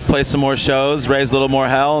asses off, play some more shows, raise a little more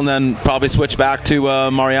hell, and then probably switch back to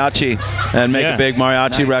mariachi and make a big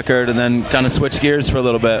mariachi record, and then kind of switch gears for a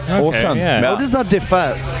little bit. Okay, awesome. Yeah. How does that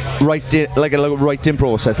differ? Like a writing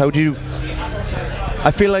process. How do you?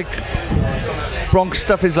 I feel like Bronx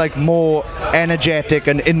stuff is like more energetic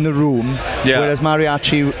and in the room, whereas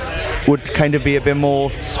mariachi would kind of be a bit more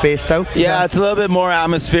spaced out. Yeah, it's a little bit more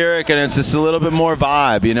atmospheric, and it's just a little bit more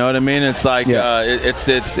vibe. You know what I mean? It's like you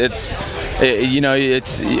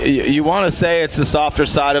want to say it's the softer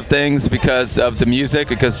side of things because of the music,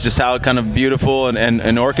 because just how kind of beautiful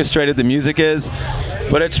and orchestrated the music is.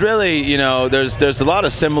 But it's really, there's a lot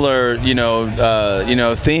of similar,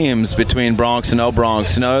 themes between Bronx and El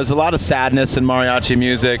Bronx. There's a lot of sadness in mariachi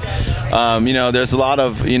music. There's a lot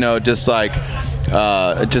of, just like.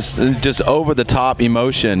 Just over the top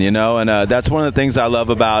emotion, and that's one of the things I love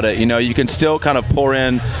about it. You can still kind of pour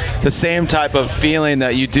in the same type of feeling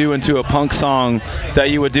that you do into a punk song that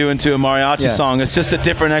you would do into a mariachi song. It's just a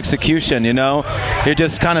different execution, You're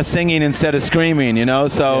just kind of singing instead of screaming,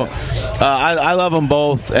 So I love them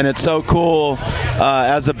both, and it's so cool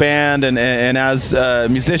as a band and as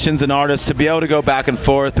musicians and artists to be able to go back and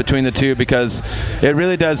forth between the two, because it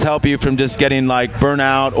really does help you from just getting like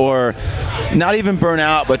burnout, or not even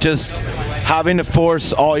burnout, but just having to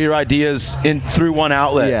force all your ideas in through one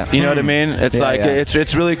outlet. You know what I mean? It's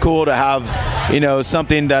it's really cool to have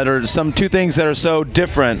something that are two things that are so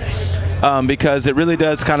different, because it really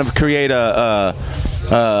does kind of create like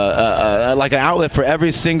an outlet for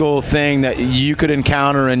every single thing that you could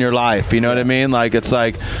encounter in your life. You know what I mean? Like, it's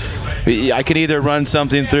like I could either run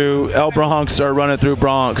something through El Bronx or run it through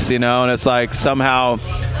Bronx, and it's like somehow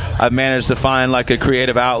I've managed to find like a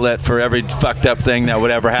creative outlet for every fucked up thing that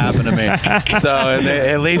would ever happen to me. So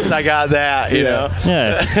at least I got that, you know.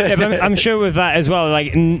 Yeah, but I'm sure with that as well,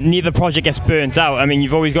 like neither project gets burnt out. I mean,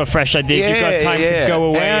 you've always got fresh ideas. You've got time to go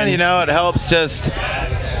away. And it helps just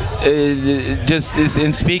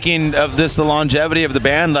in speaking of this, the longevity of the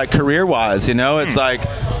band, like career-wise, it's like.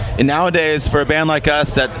 And nowadays, for a band like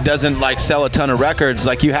us that doesn't like sell a ton of records,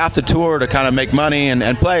 like you have to tour to kind of make money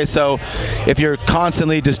and play. So if you're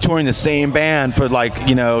constantly just touring the same band for like,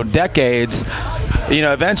 decades,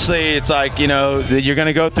 eventually it's like, you're going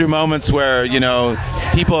to go through moments where,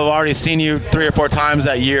 people have already seen you 3 or 4 times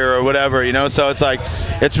that year or whatever, So it's like,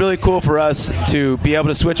 it's really cool for us to be able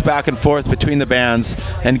to switch back and forth between the bands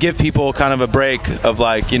and give people kind of a break of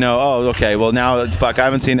like, oh, okay, well now, I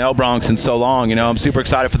haven't seen El Bronx in so long, I'm super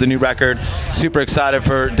excited for the new record, super excited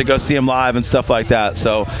to go see them live and stuff like that.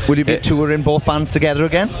 So will you be touring both bands together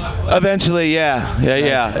again? Eventually, yeah.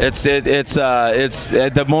 It's the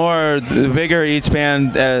bigger each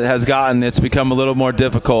band has gotten, it's become a little more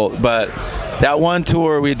difficult. But that one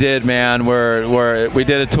tour we did, man, where we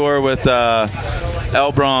did a tour with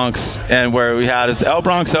El Bronx, and where we had this El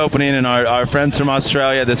Bronx opening, and our friends from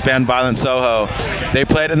Australia, this band Violent Soho, they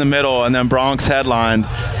played in the middle, and then Bronx headlined.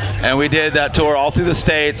 And we did that tour all through the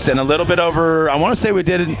States and a little bit over. I want to say we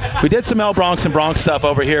did some El Bronx and Bronx stuff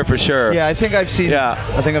over here for sure. Yeah, I think I've seen. Yeah,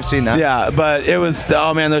 I think I've seen that. Yeah, but it was.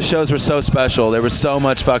 Oh man, those shows were so special. They were so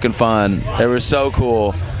much fucking fun. They were so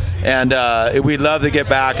cool. And we'd love to get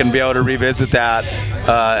back and be able to revisit that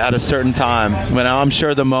at a certain time. When I'm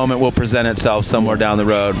sure the moment will present itself somewhere down the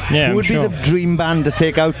road. Yeah, who would be the dream band to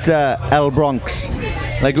take out El Bronx?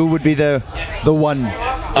 Like, who would be the one?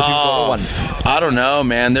 If you've got one. I don't know,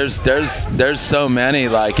 man. There's so many.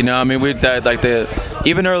 Like, you know, I mean, we like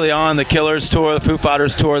even early on, the Killers tour, the Foo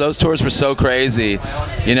Fighters tour. Those tours were so crazy.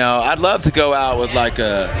 You know, I'd love to go out with like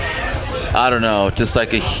I don't know, just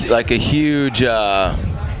like a huge.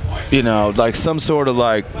 You know, like some sort of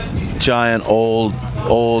like giant old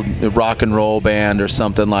rock and roll band or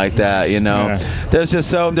something like that. You know, there's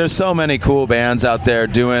so many cool bands out there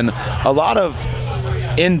doing a lot of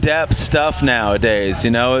in-depth stuff nowadays.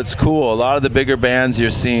 You know, it's cool. A lot of the bigger bands you're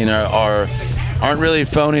seeing aren't really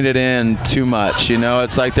phoning it in too much. You know,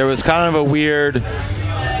 it's like there was kind of a weird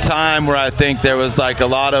time where I think there was like a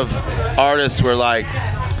lot of artists were like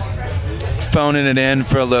phoning it in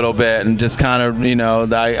for a little bit and just kind of, you know,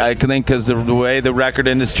 I think because the way the record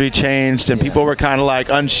industry changed and people were kind of like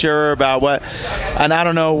unsure about what, and I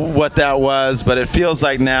don't know what that was, but it feels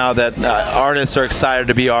like now that artists are excited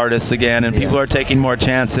to be artists again and people are taking more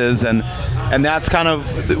chances, and that's kind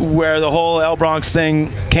of where the whole El Bronx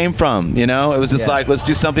thing came from. You know, it was just like, let's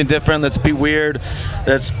do something different, let's be weird,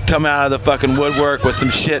 let's come out of the fucking woodwork with some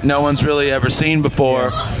shit no one's really ever seen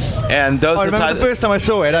before. And those I remember the first time I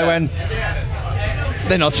saw it, I went,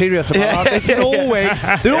 they're not serious about that. There's no way.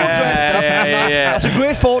 They're all dressed up. That's a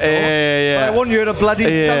great photo. But I want you to bloody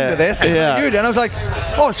sound of this. And I was like,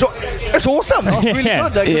 oh, so it's awesome. That's really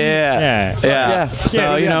good.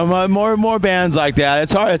 So, you know, more bands like that.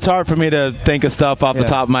 It's hard for me to think of stuff off the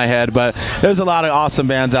top of my head, but there's a lot of awesome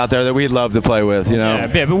bands out there that we'd love to play with, you know.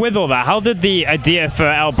 Yeah, but with all that, how did the idea for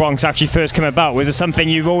El Bronx actually first come about? Was it something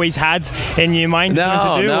you've always had in your mind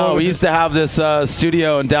to do? No, we used to have this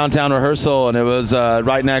studio in downtown Rehearsal, and it was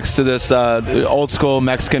right next to this old school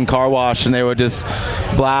Mexican car wash, and they would just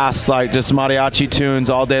blast like just mariachi tunes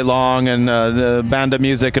all day long and banda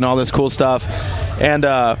music and all this cool stuff. And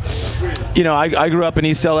you know, I grew up in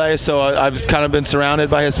East LA, so I've kind of been surrounded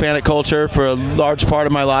by Hispanic culture for a large part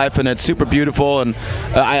of my life, and it's super beautiful. And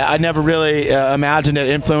I never really imagined it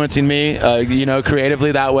influencing me, you know,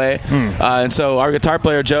 creatively that way. And so our guitar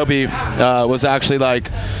player Joby was actually like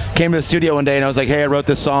came to the studio one day, and I was like, "Hey, I wrote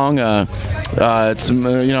this song. It's you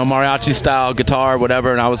know, mariachi style guitar,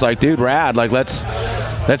 whatever." And I was like, "Dude, rad! Like, let's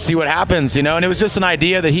see what happens," you know. And it was just an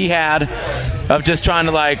idea that he had of just trying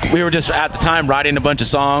to, like, we were just at the time writing a bunch of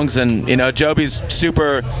songs, and you know, Joby's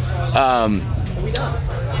super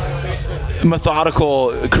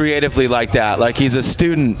methodical creatively like that. Like, he's a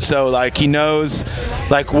student, so like he knows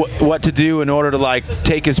like what to do in order to like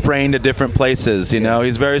take his brain to different places, you know.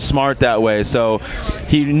 He's very smart that way, so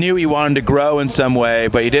he knew he wanted to grow in some way,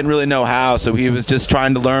 but he didn't really know how, so he was just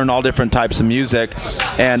trying to learn all different types of music.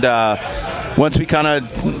 And once we kind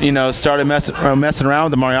of, you know, started messing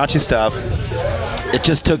around with the mariachi stuff, it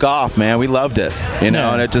just took off, man. We loved it, you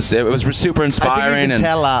know, and it was super inspiring. I think you can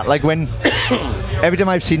tell that, like, when every time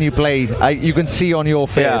I've seen you play, you can see on your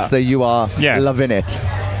face that you are loving it.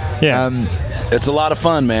 It's a lot of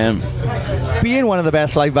fun, man. Being one of the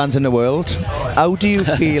best live bands in the world, how do you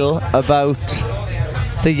feel about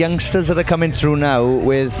the youngsters that are coming through now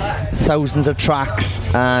with thousands of tracks?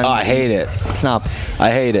 And I hate it. Snap.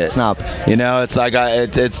 I hate it. Snap. You know, it's like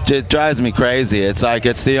it drives me crazy. It's like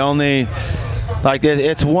it's the only, like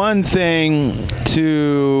it's one thing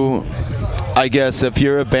to, I guess, if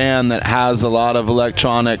you're a band that has a lot of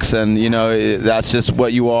electronics and, you know, that's just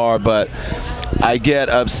what you are, but I get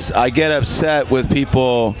upset with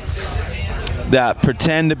people that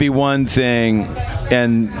pretend to be one thing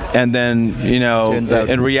and then, you know,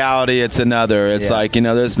 in reality it's another. It's like, you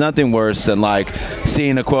know, there's nothing worse than like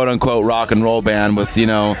seeing a quote unquote rock and roll band with, you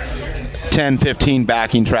know, 10, 15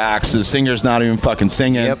 backing tracks. The singer's not even fucking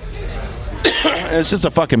singing. It's just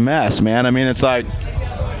a fucking mess, man. I mean, it's like,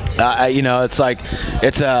 you know, it's like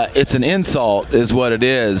it's an insult is what it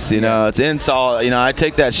is, you know. It's insult, you know. I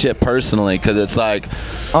take that shit personally because it's like,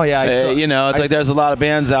 you know, it's like there's a lot of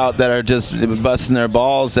bands out that are just busting their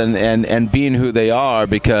balls and being who they are,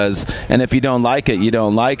 because, and if you don't like it, you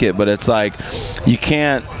don't like it, but it's like you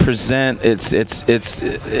can't present,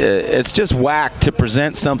 it's just whack to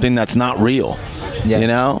present something that's not real. You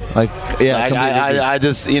know, I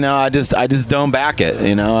just, you know, I just don't back it,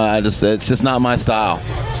 you know. It's just not my style.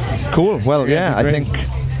 Cool. Well, I think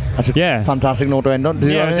That's a fantastic note to end on.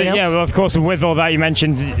 Well, of course, with all that, you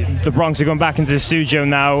mentioned the Bronx are going back into the studio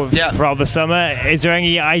now throughout the summer. Is there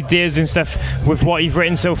any ideas and stuff with what you've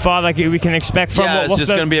written so far that we can expect from? It's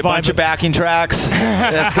just going to be a bunch of backing tracks.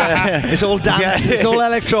 It's all dance. It's all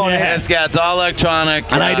electronic. It's all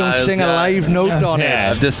electronic. And I don't sing a live note on it.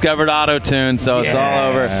 I've discovered auto-tune, so it's all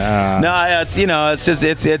over.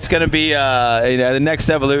 It's going to be the next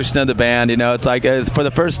evolution of the band. It's like for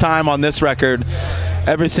the first time on this record,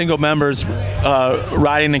 every single member's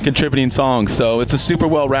writing and contributing songs. So it's a super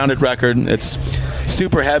well-rounded record. It's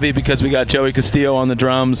super heavy because we got Joey Castillo on the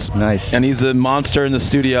drums. Nice. And he's a monster in the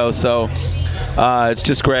studio. So it's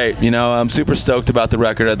just great. I'm super stoked about the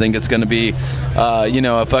record. I think it's going to be,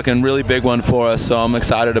 a fucking really big one for us. So I'm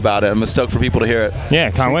excited about it. I'm stoked for people to hear it.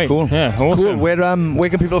 Yeah, can't wait. Cool. Yeah, awesome. Cool. Where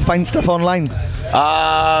can people find stuff online?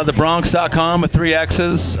 TheBronx.com with 3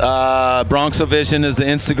 X's. Bronxovision is the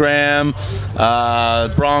Instagram.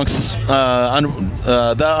 Bronx,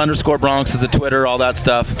 _Bronx is the Twitter, all that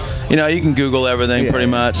stuff. You can Google everything pretty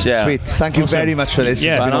much. Yeah. Sweet. Thank you very much for this.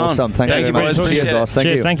 Yeah. It's been awesome. Thank you very much. Appreciate it. Boss.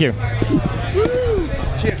 Cheers, thank you.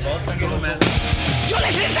 Cheers, boss. Thank you, man. You're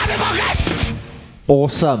listening to Sapling Podcast.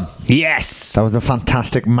 Awesome. Yes. That was a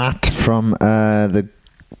fantastic Matt from the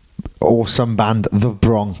awesome band The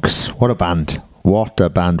Bronx. What a band. What a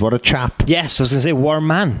band. What a chap. Yes, I was going to say, what a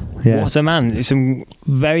man. Yeah. What a man. He's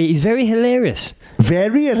very hilarious.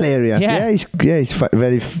 Very hilarious. Yeah, he's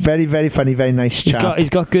very, very, very funny, very nice chap. He's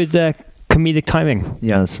got good comedic timing.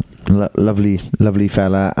 Yes. Lovely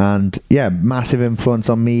fella. And massive influence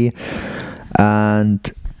on me.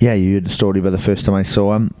 And you heard the story about the first time I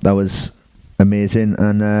saw him. That was amazing.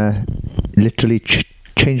 And literally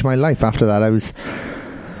changed my life after that. I was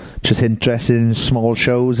just interested in small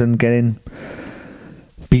shows and getting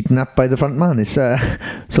beaten up by the front man. It's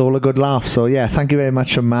all a good laugh. So thank you very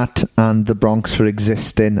much to Matt and the Bronx for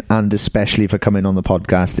existing, and especially for coming on the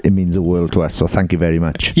podcast. It means the world to us, so thank you very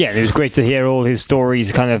much. Yeah, it was great to hear all his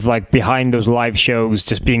stories, kind of like behind those live shows,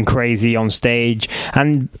 just being crazy on stage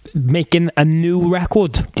and making a new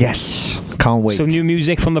record. Yes, can't wait. So new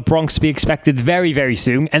music from the Bronx to be expected very, very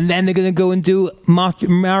soon, and then they're going to go and do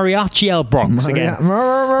Mariachi El Bronx again.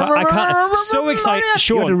 I can't. So excited,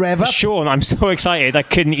 Sean. I'm so excited. I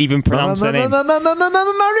couldn't even pronounce their name.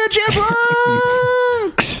 Mariachi El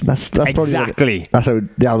Bronx. That's exactly. That's how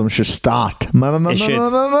the album should start. It should.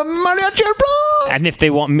 Mariachi El Bronx. And if they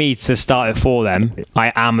want me to start it for them,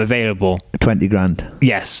 I am available. 20 grand.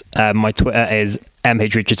 Yes. My Twitter is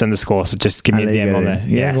MHRichards_, so just give me a DM on there.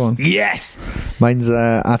 Yeah, yes. Mine's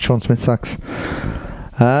at Sean Smith Sucks.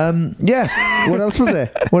 What else was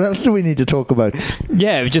there? What else do we need to talk about?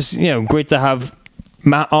 Yeah, it was just great to have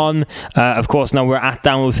Matt on. Of course, now we're at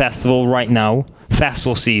Download Festival right now,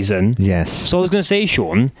 festival season. Yes. So I was going to say,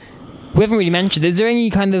 Sean, we haven't really mentioned, is there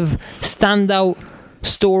any kind of standout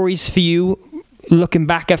stories for you looking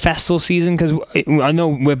back at festival season? Because I know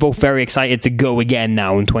we're both very excited to go again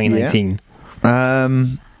now in 2019.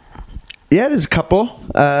 There's a couple.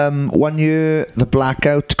 One year, the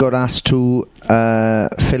Blackout got asked to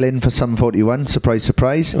fill in for Sum 41. Surprise,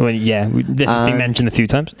 surprise. Well, this has been mentioned a few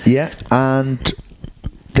times. Yeah, and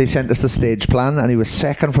they sent us the stage plan, and he was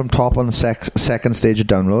second from top on the second stage of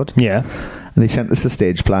Download. Yeah. And they sent us the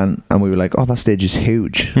stage plan, and we were like, oh, that stage is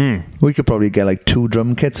huge. We could probably get like 2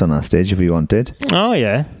 drum kits on that stage if we wanted. Oh,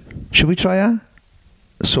 yeah. Should we try that?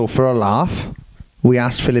 So for a laugh, we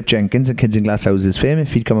asked Philip Jenkins and Kids in Glass Houses fame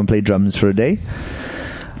if he'd come and play drums for a day.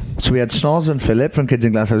 So we had Snoz and Philip from Kids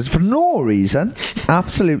in Glass Houses for no reason,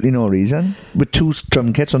 absolutely no reason, with 2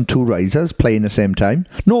 drum kits on 2 risers playing at the same time.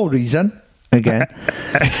 No reason, again.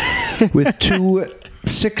 With 2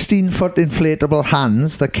 16-foot inflatable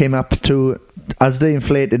hands that came up to, as they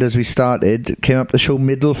inflated as we started, came up to show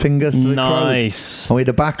middle fingers to the crowd. Nice. And we had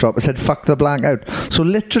a backdrop that said, fuck the Blackout. So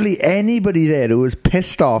literally anybody there who was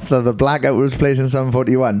pissed off that the Blackout was placing Sum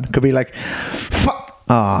 41 could be like, fuck.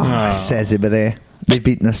 Says it, but they've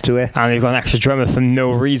beaten us to it. And they've got an extra drummer for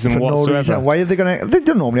no reason whatsoever. No reason. Why are they going to... They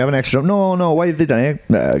don't normally have an extra drum. No. Why have they done it?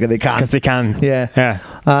 They can. Because they can. Yeah.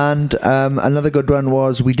 And another good one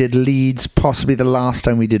was we did Leeds, possibly the last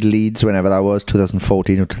time we did Leeds, whenever that was,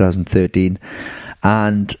 2014 or 2013.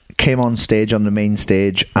 And came on stage, on the main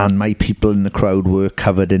stage, and my people in the crowd were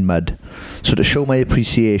covered in mud. So to show my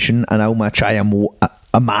appreciation and how much I am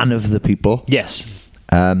a man of the people... Yes.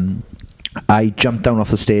 I jumped down off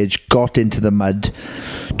the stage, got into the mud,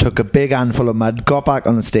 took a big handful of mud, got back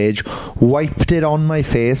on the stage, wiped it on my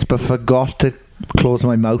face, but forgot to close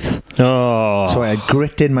my mouth. Oh. So I had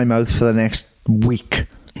grit in my mouth for the next week.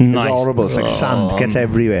 Nice. It's horrible. It's like sand. It gets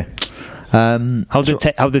everywhere. How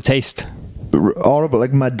did it taste? Horrible,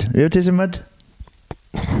 like mud. You ever tasted mud?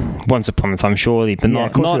 Once upon a time, surely, but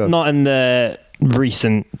not in the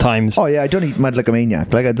recent times. Oh yeah, I don't eat mud like a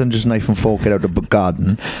maniac. Like I don't just knife and fork it out of the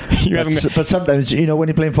garden. But sometimes, when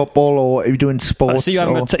you're playing football or you're doing sports. So you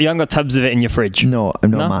haven't got tubs of it in your fridge? No,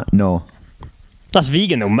 no. That's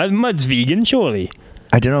vegan though. Mud's vegan, surely.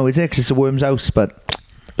 I don't know, is it? Because it's a worm's house, but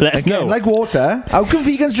let us know. Like water. How can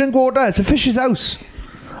vegans drink water? It's a fish's house.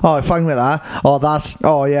 Oh, fine with that.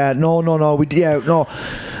 Oh yeah, no.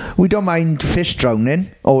 We don't mind fish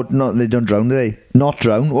drowning. Oh, no, they don't drown, do they? Not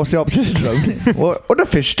drown. What's the opposite of drowning? what do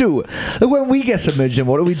fish do? Like when we get submerged in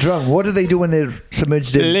water, we drown. What do they do when they're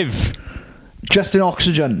submerged in? Live. Just in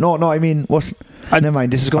oxygen. No, I mean, never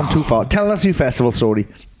mind, this has gone too far. Tell us your festival story.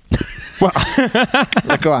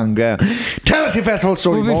 Go on, girl. Tell us your festival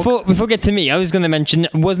story. Before we get to me, I was going to mention,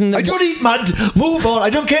 I don't eat mud. Move on.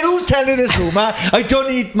 I don't care who's telling you this rumour. I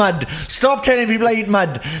don't eat mud. Stop telling people I eat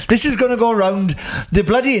mud. This is going to go around the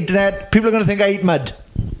bloody internet. People are going to think I eat mud.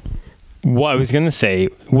 What I was going to say,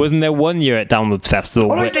 wasn't there one year at Downloads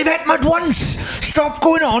Festival? All right, they've had mud once. Stop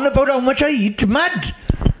going on about how much I eat mud.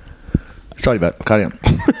 Sorry, but carry on.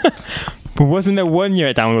 But wasn't there one year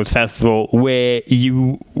at Downloads Festival where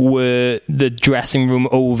you were the dressing room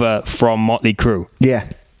over from Motley Crue? Yeah.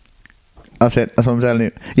 That's it. That's what I'm telling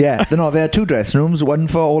you. Yeah. There are two dressing rooms. One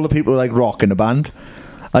for all the people who like rock in the band,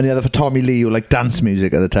 and the other for Tommy Lee, who like dance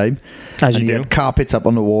music at the time. As you do. He had carpets up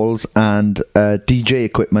on the walls and DJ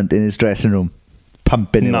equipment in his dressing room.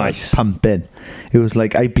 Pumping. Nice. Pumping. It was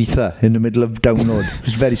like Ibiza in the middle of Download. It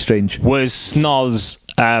was very strange. Was Snoz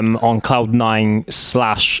on Cloud 9 /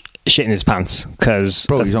 shitting his pants? Because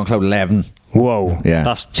bro, he's on Cloud 11. Whoa. Yeah.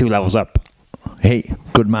 That's 2 levels up. Hey,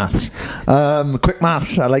 good maths. Quick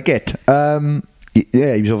maths, I like it.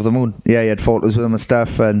 Yeah, he was over the moon. Yeah, he had photos with him and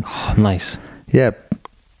stuff. And nice. Yeah.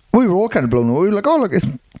 We were all kind of blown away. We were like, oh, look, it's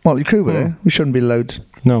Motley Crue there. We shouldn't be allowed.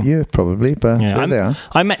 No. Yeah, probably, but there they are.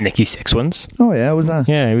 I met Nicky Six once. Oh, yeah, how was that?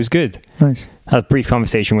 Yeah, it was good. Nice. Had a brief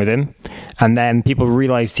conversation with him, and then people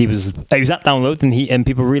realised he was at Download, and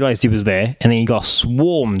people realised he was there, and then he got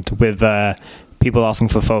swarmed with people asking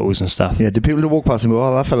for photos and stuff. Yeah, did people walk past and go,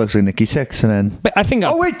 oh, that fella looks like Nicky Six, and then... But I think...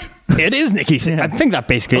 Oh, wait! It is Nicky Six. Yeah. I think that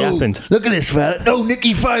basically happened. Look at this fella. No,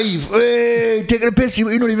 Nicky 5. Hey, taking a piss.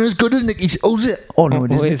 You're not even as good as Nicky 6. Oh, is it? Oh, no,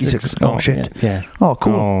 it is Nicky 6. Oh, shit. Yeah. Oh,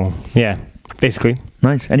 cool. Oh, yeah. Basically.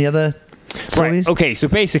 Nice. Any other stories? Right. Okay, so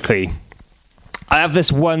basically... I have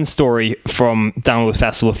this one story from Download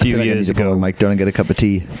Festival a few years ago. Mike, don't get a cup of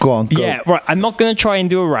tea. Go on. Go. Yeah, right. I'm not going to try and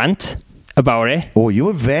do a rant about it. Oh, you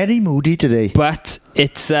were very moody today. But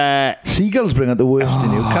it's... Seagulls bring out the worst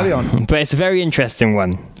in you. Carry on. But it's a very interesting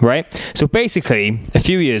one, right? So basically, a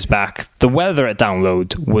few years back, the weather at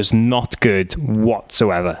Download was not good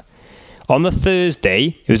whatsoever. On the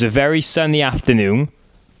Thursday, it was a very sunny afternoon.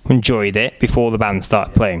 Enjoyed it before the band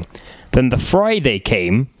started playing. Then the Friday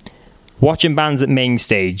came... watching bands at main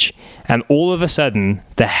stage, and all of a sudden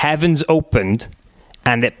the heavens opened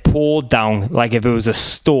and it poured down like if it was a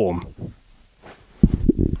storm.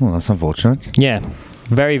 Oh, that's unfortunate. Yeah,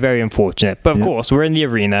 very, very unfortunate. But of course, we're in the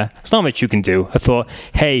arena. There's not much you can do. I thought,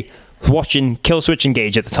 hey, I was watching Killswitch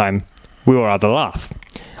Engage at the time. We all had a laugh.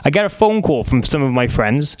 I get a phone call from some of my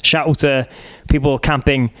friends. Shout out to people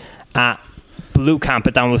camping at Blue Camp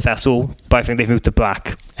at Download Festival, but I think they've moved to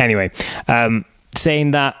Black. Anyway,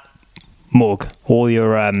 saying that Morg, all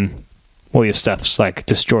your stuff's like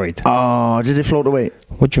destroyed. Oh, did it float away?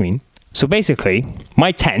 What do you mean? So basically,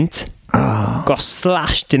 my tent got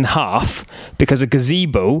slashed in half because a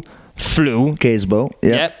gazebo flew. Gazebo,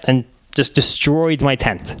 yeah. Yep, and just destroyed my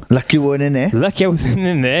tent. Lucky you weren't in there. Lucky I wasn't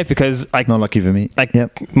in there because I... Not lucky for me. I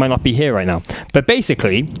might not be here right now. But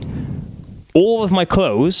basically, all of my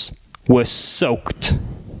clothes were soaked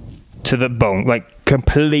to the bone, like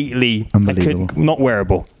completely... Unbelievable. Not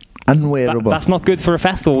wearable. Unwearable. That's not good for a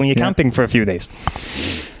festival when you're camping for a few days.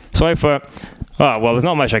 So I thought, oh, well, there's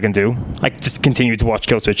not much I can do. I just continued to watch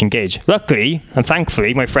Killswitch Engage. Luckily, and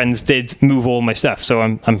thankfully, my friends did move all my stuff, so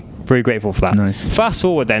I'm very grateful for that. Nice. Fast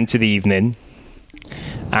forward then to the evening,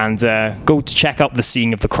 and go to check out the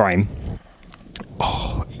scene of the crime.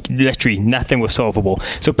 Oh, literally nothing was solvable.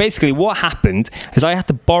 So basically what happened is I had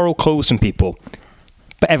to borrow clothes from people,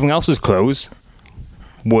 but everyone else's clothes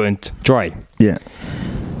weren't dry. Yeah.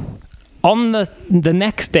 On the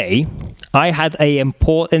next day, I had a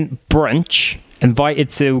important brunch,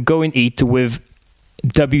 invited to go and eat with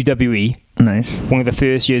WWE. Nice. One of the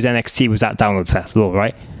first years NXT was at Download Festival,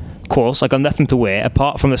 right? Of course, I got nothing to wear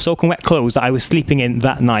apart from the soaking wet clothes that I was sleeping in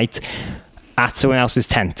that night at someone else's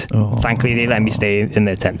tent. Oh. Thankfully, they let me stay in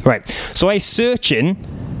their tent. Right. So I searching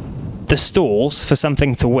the stalls for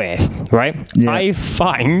something to wear, right? Yeah. I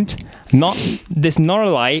find, not a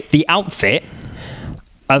lie, the outfit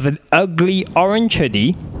of an ugly orange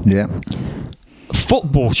hoodie. Yeah.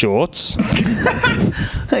 Football shorts.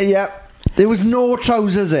 Yeah. There was no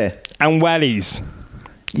trousers there. And wellies.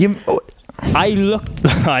 I looked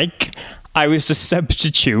like I was the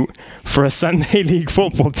substitute for a Sunday League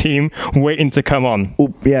football team waiting to come on.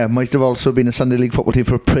 Oh, yeah, might have also been a Sunday League football team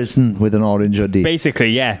for a prison with an orange hoodie.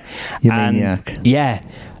 Basically, yeah. You maniac. Yeah.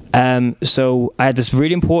 So I had this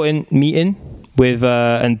really important meeting with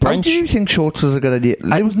and brunch. How do you think shorts was a good idea?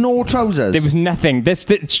 There was no trousers. There was nothing.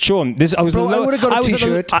 Sean, I was. Bro, I would have got a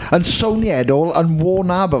t-shirt and sewn the head all and worn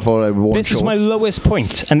that before I wore shorts. This is my lowest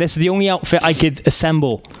point, and this is the only outfit I could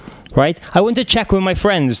assemble. Right, I went to check with my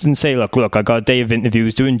friends and say, look, I got a day of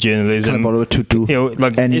interviews doing journalism. Can I borrow a tutu?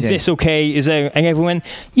 Is this okay? Is there? And everyone went,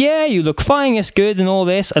 yeah, you look fine, it's good, and all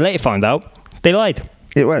this. I later found out they lied.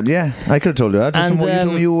 Yeah, I could have told you that. Just from what you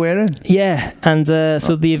told me you were wearing. Yeah, and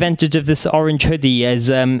so the advantage of this orange hoodie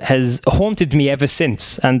has haunted me ever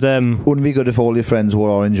since. And wouldn't it be good if all your friends wore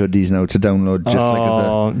orange hoodies now to download, just like as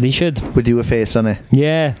a? They should. With your face on it.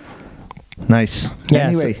 Yeah. Nice. Yeah,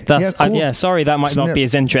 anyway, so that's cool. Sorry, that might not be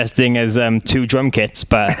as interesting as 2 drum kits,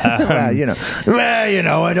 but I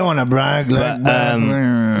don't want to brag.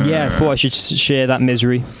 I thought I should share that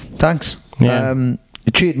misery. Thanks. Yeah.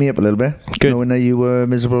 It cheered me up a little bit, good, knowing that you were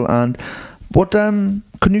miserable. And what? Can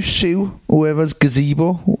you sue whoever's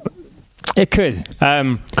gazebo? It could.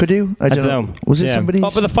 Could you? I don't know. Was it somebody's? Oh,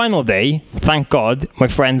 but the final day, thank God, my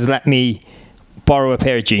friends let me borrow a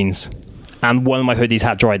pair of jeans. And one of my hoodies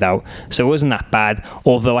had dried out. So it wasn't that bad,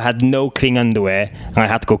 although I had no clean underwear and I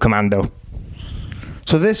had to go commando.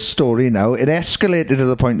 So this story now, it escalated to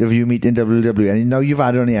the point of you meeting WWE, and now you've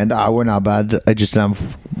had it on the end, we're not bad, I just didn't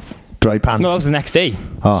have dry pants. No, that was the next day.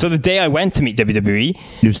 So the day I went to meet WWE,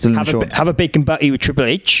 you still have a bacon butty with Triple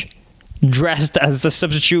H, dressed as the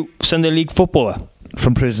substitute Sunday League footballer.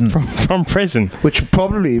 From prison. From prison. Which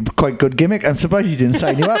probably quite good gimmick. I'm surprised he didn't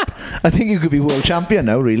sign you up. I think you could be world champion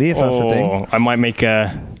now, really, if that's the thing. I might make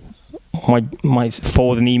might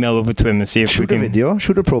forward an email over to him and see if shoot a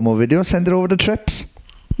promo video, send it over to Trips.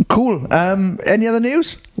 Cool. Any other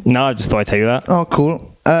news? No, I just thought I'd tell you that. Oh, cool.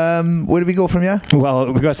 Where do we go from here? Well,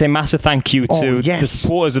 we've got to say a massive thank you to the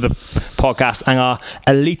supporters of the podcast and our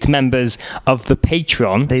elite members of the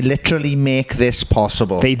Patreon. They literally make this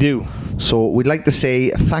possible. They do. So we'd like to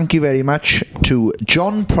say thank you very much to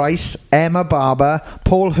John Price, Emma Barber,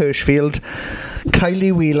 Paul Hirschfield,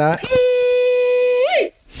 Kylie Wheeler,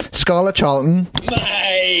 Scarlett Charlton,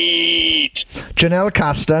 mate, Janelle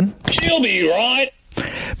Caston, she'll be right,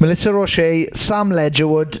 Melissa Roche, Sam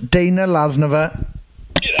Ledgerwood, Dana Lasnova,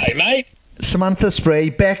 g'day mate, Samantha Spray,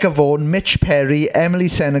 Becca Vaughan, Mitch Perry, Emily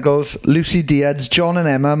Senegals, Lucy Diaz, John and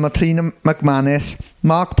Emma, Martina McManus,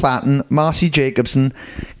 Mark Platten, Marcy Jacobson,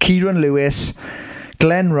 Kieran Lewis,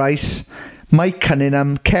 Glenn Rice, Mike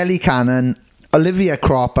Cunningham, Kelly Cannon, Olivia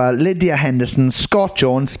Cropper, Lydia Henderson, Scott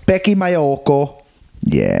Jones, Becky Mayoko,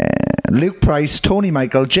 Luke Price, Tony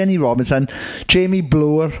Michael, Jenny Robinson, Jamie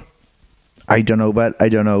Blower, I don't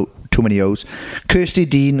know, too many O's, Kirsty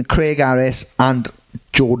Dean, Craig Harris, and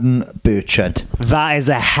Jordan Burchard. That is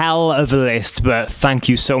a hell of a list, but thank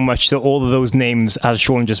you so much to all of those names, as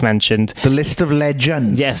Sean just mentioned. The list of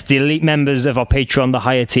legends. Yes, the elite members of our Patreon, the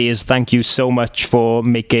higher tiers. Thank you so much for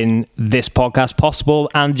making this podcast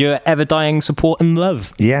possible and your ever-dying support and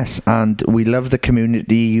love. Yes, and we love the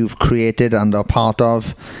community you've created and are part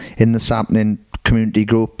of in the Sappening community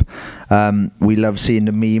group. We love seeing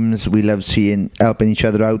the memes. We love helping each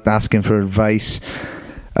other out, asking for advice.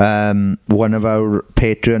 One of our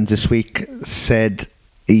patrons this week said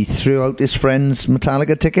he threw out his friend's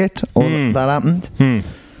Metallica ticket, or that happened.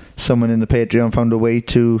 Someone in the Patreon found a way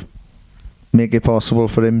to make it possible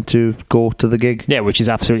for him to go to the gig. Yeah, which is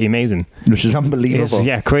absolutely amazing. Which is unbelievable.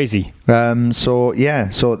 Crazy. So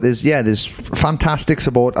there's fantastic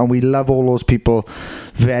support, and we love all those people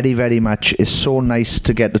very, very much. It's so nice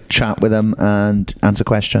to get to chat with them and answer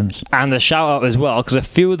questions. And a shout out as well, because a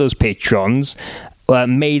few of those patrons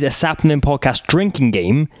made a Sappening Podcast drinking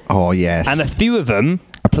game. Oh, yes. And a few of them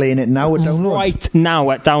are playing it now at Download. Right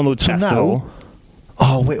now at Download Festival.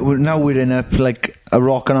 Now we're in a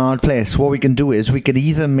rock and hard place. What we can do is we could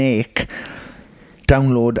either make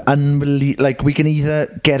Download we can either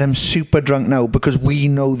get them super drunk now because we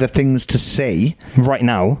know the things to say right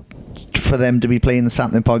now for them to be playing the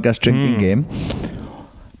Sappening Podcast drinking game,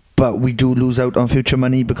 but we do lose out on future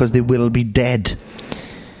money because they will be dead.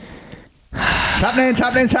 It's happening.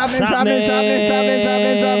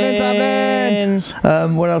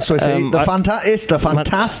 What else do I say? It's the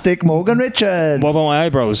fantastic Morgan Richards. What about my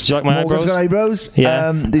eyebrows? Do you like my eyebrows? Morgan's got eyebrows.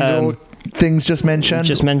 Yeah. These are all things just mentioned.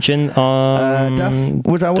 Duff,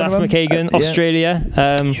 was that Duff one McKagan, yeah. Australia.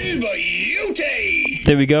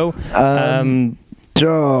 There we go.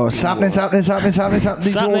 Sapling. These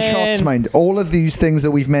are all shots, mind. All of these things that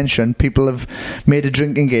we've mentioned, people have made a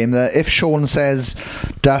drinking game that if Sean says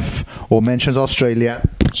Duff or mentions Australia,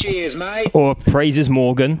 cheers, mate, or praises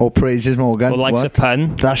Morgan, or likes a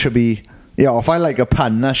pun, that should be. Yeah, if I like a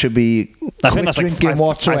pun, that should be. I think that's drinking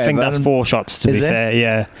whatsoever. I think that's 4 shots. To be fair,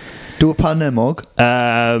 yeah. Do a pun then, Morg. Put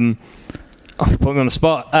me on the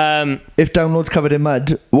spot. If download's covered in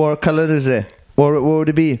mud, what colour is it? What would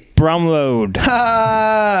it be? Brown Road.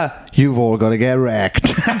 You've all got to get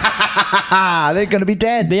wrecked. They're going to be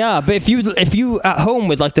dead. They are. But if you at home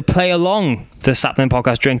would like to play along the Sapling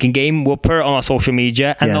Podcast drinking game, we'll put it on our social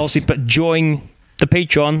media and also join the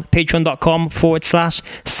Patreon,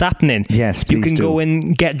 patreon.com/Sapling. Yes, please you can go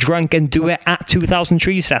and get drunk and do it at 2000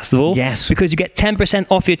 Trees Festival. Yes. Because you get 10%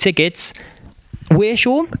 off your tickets. Where,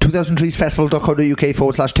 Sean?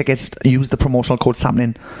 2000treesfestival.co.uk/tickets. Use the promotional code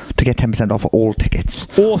Sapling to get 10% off all tickets.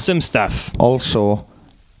 Awesome stuff. Also,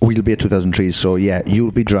 we'll be at 2000 Trees, so yeah,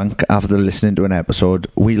 you'll be drunk after listening to an episode.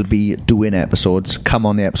 We'll be doing episodes. Come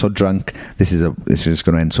on the episode drunk. This is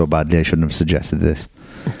going to end so badly. I shouldn't have suggested this.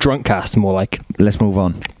 Drunk cast, more like. Let's move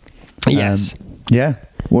on. Yes. Yeah.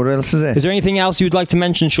 What else is there? Is there anything else you'd like to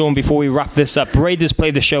mention, Sean, before we wrap this up? Raiders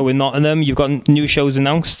played the show in Nottingham. You've got new shows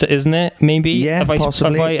announced, isn't it? Maybe? Yeah,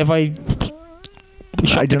 possibly. Have I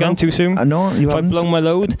shot the gun too soon? No, you haven't. Have I blown my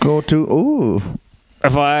load? Go to... Ooh.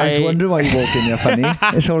 I was wondering why you walked in here, funny.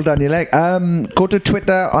 It's all down your leg. Go to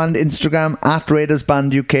Twitter and Instagram at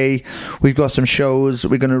RaidersBandUK. We've got some shows.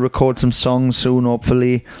 We're going to record some songs soon,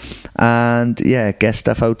 hopefully. And yeah, get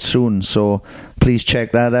stuff out soon. So please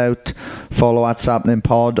check that out. Follow at Sapling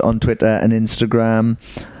Pod on Twitter and Instagram.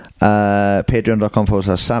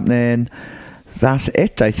 Patreon.com/Sapling. That's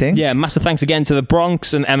it, I think. Yeah, massive thanks again to the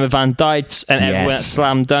Bronx and Emma Van Dyke and everyone at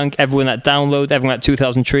Slam Dunk, everyone at Download, everyone at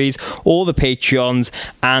 2000 Trees, all the Patreons,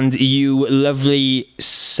 and you lovely,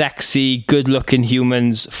 sexy, good-looking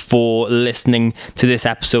humans for listening to this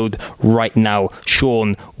episode right now.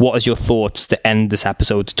 Sean, what is your thoughts to end this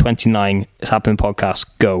episode 29 Sapling Podcast?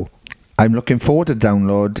 Go. I'm looking forward to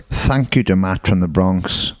Download. Thank you to Matt from the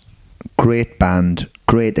Bronx. Great band,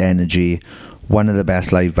 great energy, one of the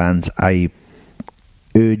best live bands. I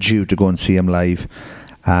urge you to go and see him live,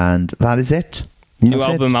 and that is it. New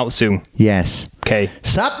album out soon. Yes. Okay.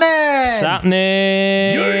 Sapling.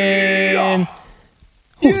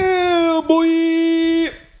 Yeah, boy.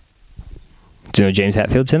 Do you know James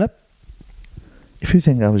Hetfield's in it? If you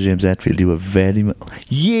think that was James Hetfield, you were very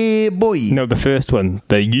yeah, boy. No, the first one.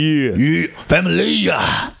 The yeah family.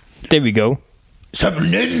 There we go.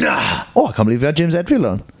 Sapling. Oh, I can't believe we had James Hetfield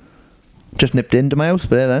on. Just nipped into my house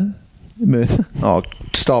there then. Mirth. Oh,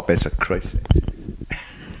 stop it, for Christ's sake.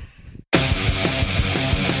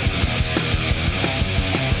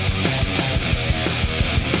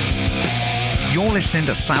 You're listening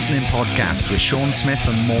to Sapling Podcast with Sean Smith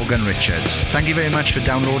and Morgan Richards. Thank you very much for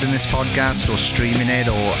downloading this podcast or streaming it,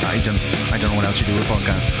 or I don't know what else you do with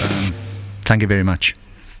podcasts. Thank you very much.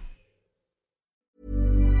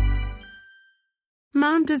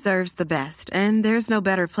 Mom deserves the best, and there's no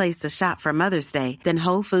better place to shop for Mother's Day than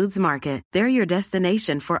Whole Foods Market. They're your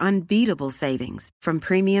destination for unbeatable savings, from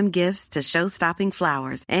premium gifts to show-stopping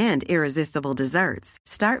flowers and irresistible desserts.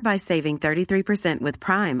 Start by saving 33% with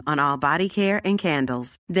Prime on all body care and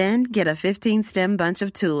candles. Then get a 15-stem bunch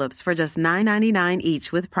of tulips for just $9.99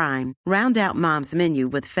 each with Prime. Round out Mom's menu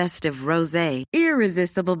with festive rosé,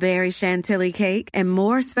 irresistible berry chantilly cake, and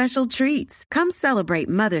more special treats. Come celebrate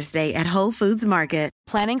Mother's Day at Whole Foods Market.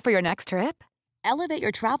 Planning for your next trip? Elevate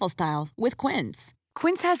your travel style with Quince.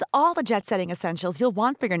 Quince has all the jet-setting essentials you'll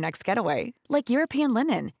want for your next getaway, like European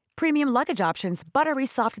linen, premium luggage options, buttery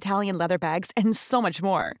soft Italian leather bags, and so much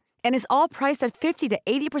more. And is all priced at 50 to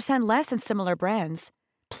 80% less than similar brands.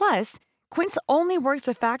 Plus, Quince only works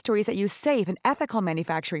with factories that use safe and ethical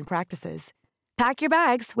manufacturing practices. Pack your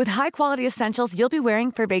bags with high-quality essentials you'll be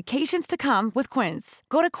wearing for vacations to come with Quince.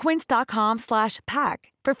 Go to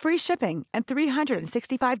quince.com/pack for free shipping and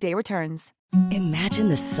 365-day returns. Imagine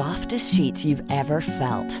the softest sheets you've ever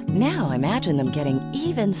felt. Now imagine them getting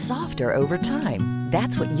even softer over time.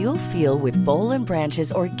 That's what you'll feel with Boll &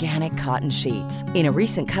 Branch's organic cotton sheets. In a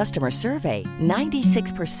recent customer survey,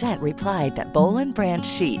 96% replied that Boll & Branch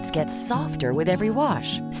sheets get softer with every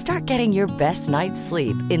wash. Start getting your best night's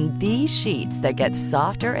sleep in these sheets that get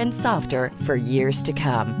softer and softer for years to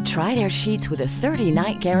come. Try their sheets with a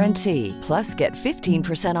 30-night guarantee. Plus, get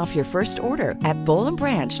 15% off your first order at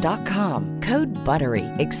bollandbranch.com. Code BUTTERY.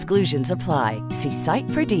 Exclusions apply. See site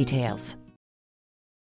for details.